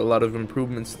made a lot of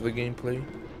improvements to the gameplay.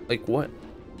 Like what?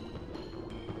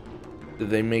 Did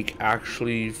they make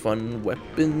actually fun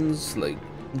weapons? Like,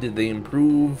 did they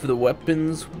improve the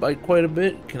weapons by quite a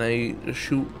bit? Can I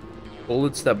shoot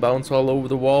bullets that bounce all over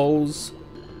the walls?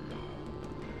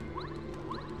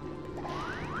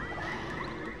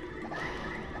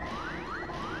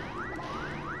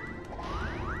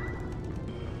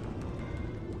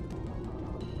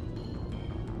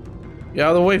 Get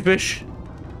out of the way, fish!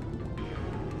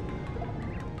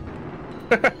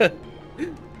 Fucking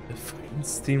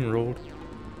steamrolled.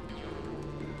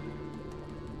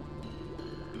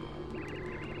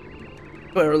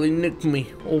 Barely nicked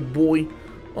me, oh boy.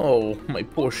 Oh, my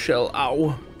poor shell,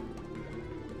 ow.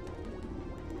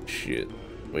 Shit.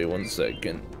 Wait 1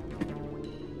 second.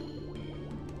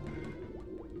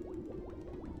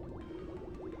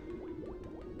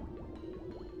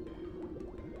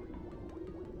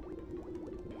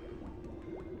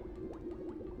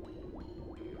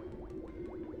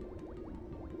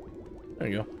 There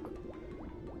you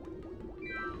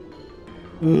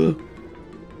go. Ugh.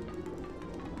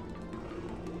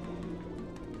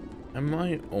 Am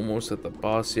I almost at the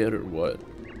boss yet, or what?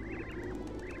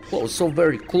 Well, so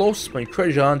very close. My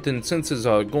treasure hunting senses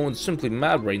are going simply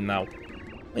mad right now.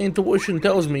 My intuition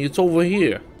tells me it's over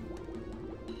here.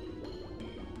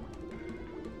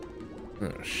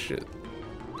 Oh, shit.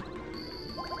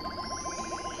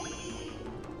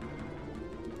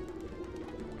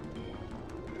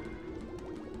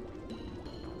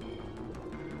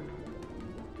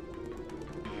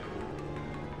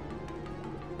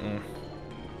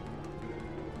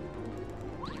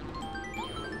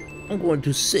 I'm going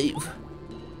to save.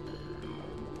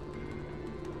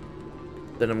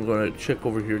 Then I'm going to check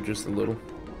over here just a little.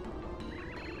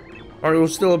 Mario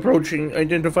still approaching.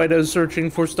 Identified as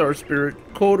searching for Star Spirit.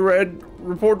 Code red.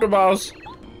 Report to boss.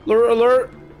 Alert,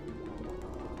 alert.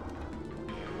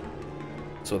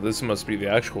 So this must be the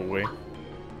actual way.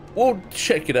 We'll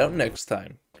check it out next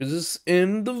time. Because it's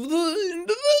end of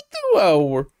the 2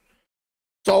 hour.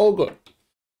 It's all good.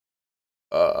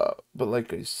 But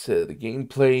like I said, the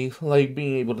gameplay, like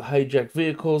being able to hijack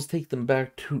vehicles, take them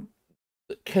back to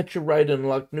catch a ride, and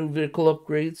unlock new vehicle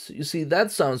upgrades. You see,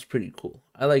 that sounds pretty cool.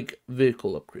 I like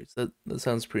vehicle upgrades. That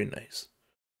sounds pretty nice.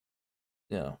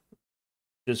 You know,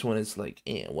 just when it's like,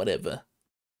 whatever.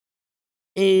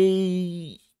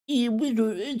 It's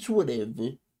whatever.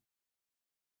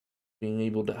 Being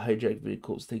able to hijack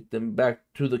vehicles, take them back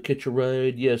to the catch a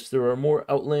ride. Yes, there are more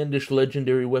outlandish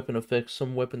legendary weapon effects.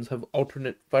 Some weapons have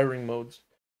alternate firing modes.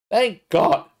 Thank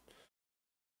God!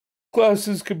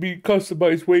 Classes can be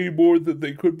customized way more than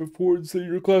they could before. Instead of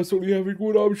your class only having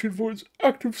one option for its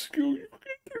active skill, you can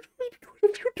choose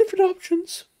between a few different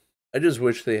options. I just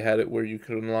wish they had it where you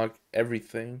could unlock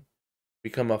everything.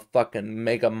 Become a fucking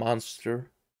mega monster.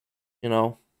 You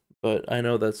know? But I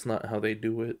know that's not how they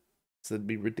do it. So that'd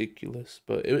be ridiculous.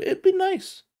 But it'd be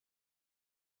nice.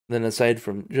 Then aside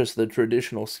from just the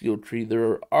traditional skill tree, there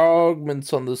are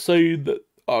augments on the side that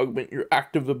augment your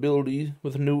active ability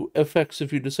with new effects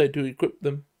if you decide to equip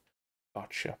them.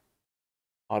 Gotcha.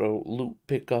 Auto loot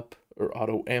pickup, or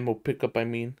auto ammo pickup, I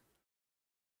mean.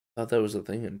 Thought that was a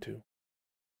thing in 2.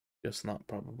 Guess not,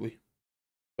 probably.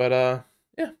 But,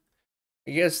 yeah.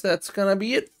 I guess that's gonna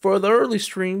be it for the early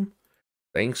stream.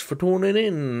 Thanks for tuning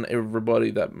in,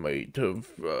 everybody that might have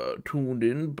tuned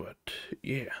in, but,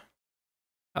 yeah.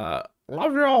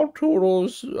 Love y'all,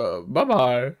 toodles.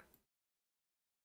 Bye-bye.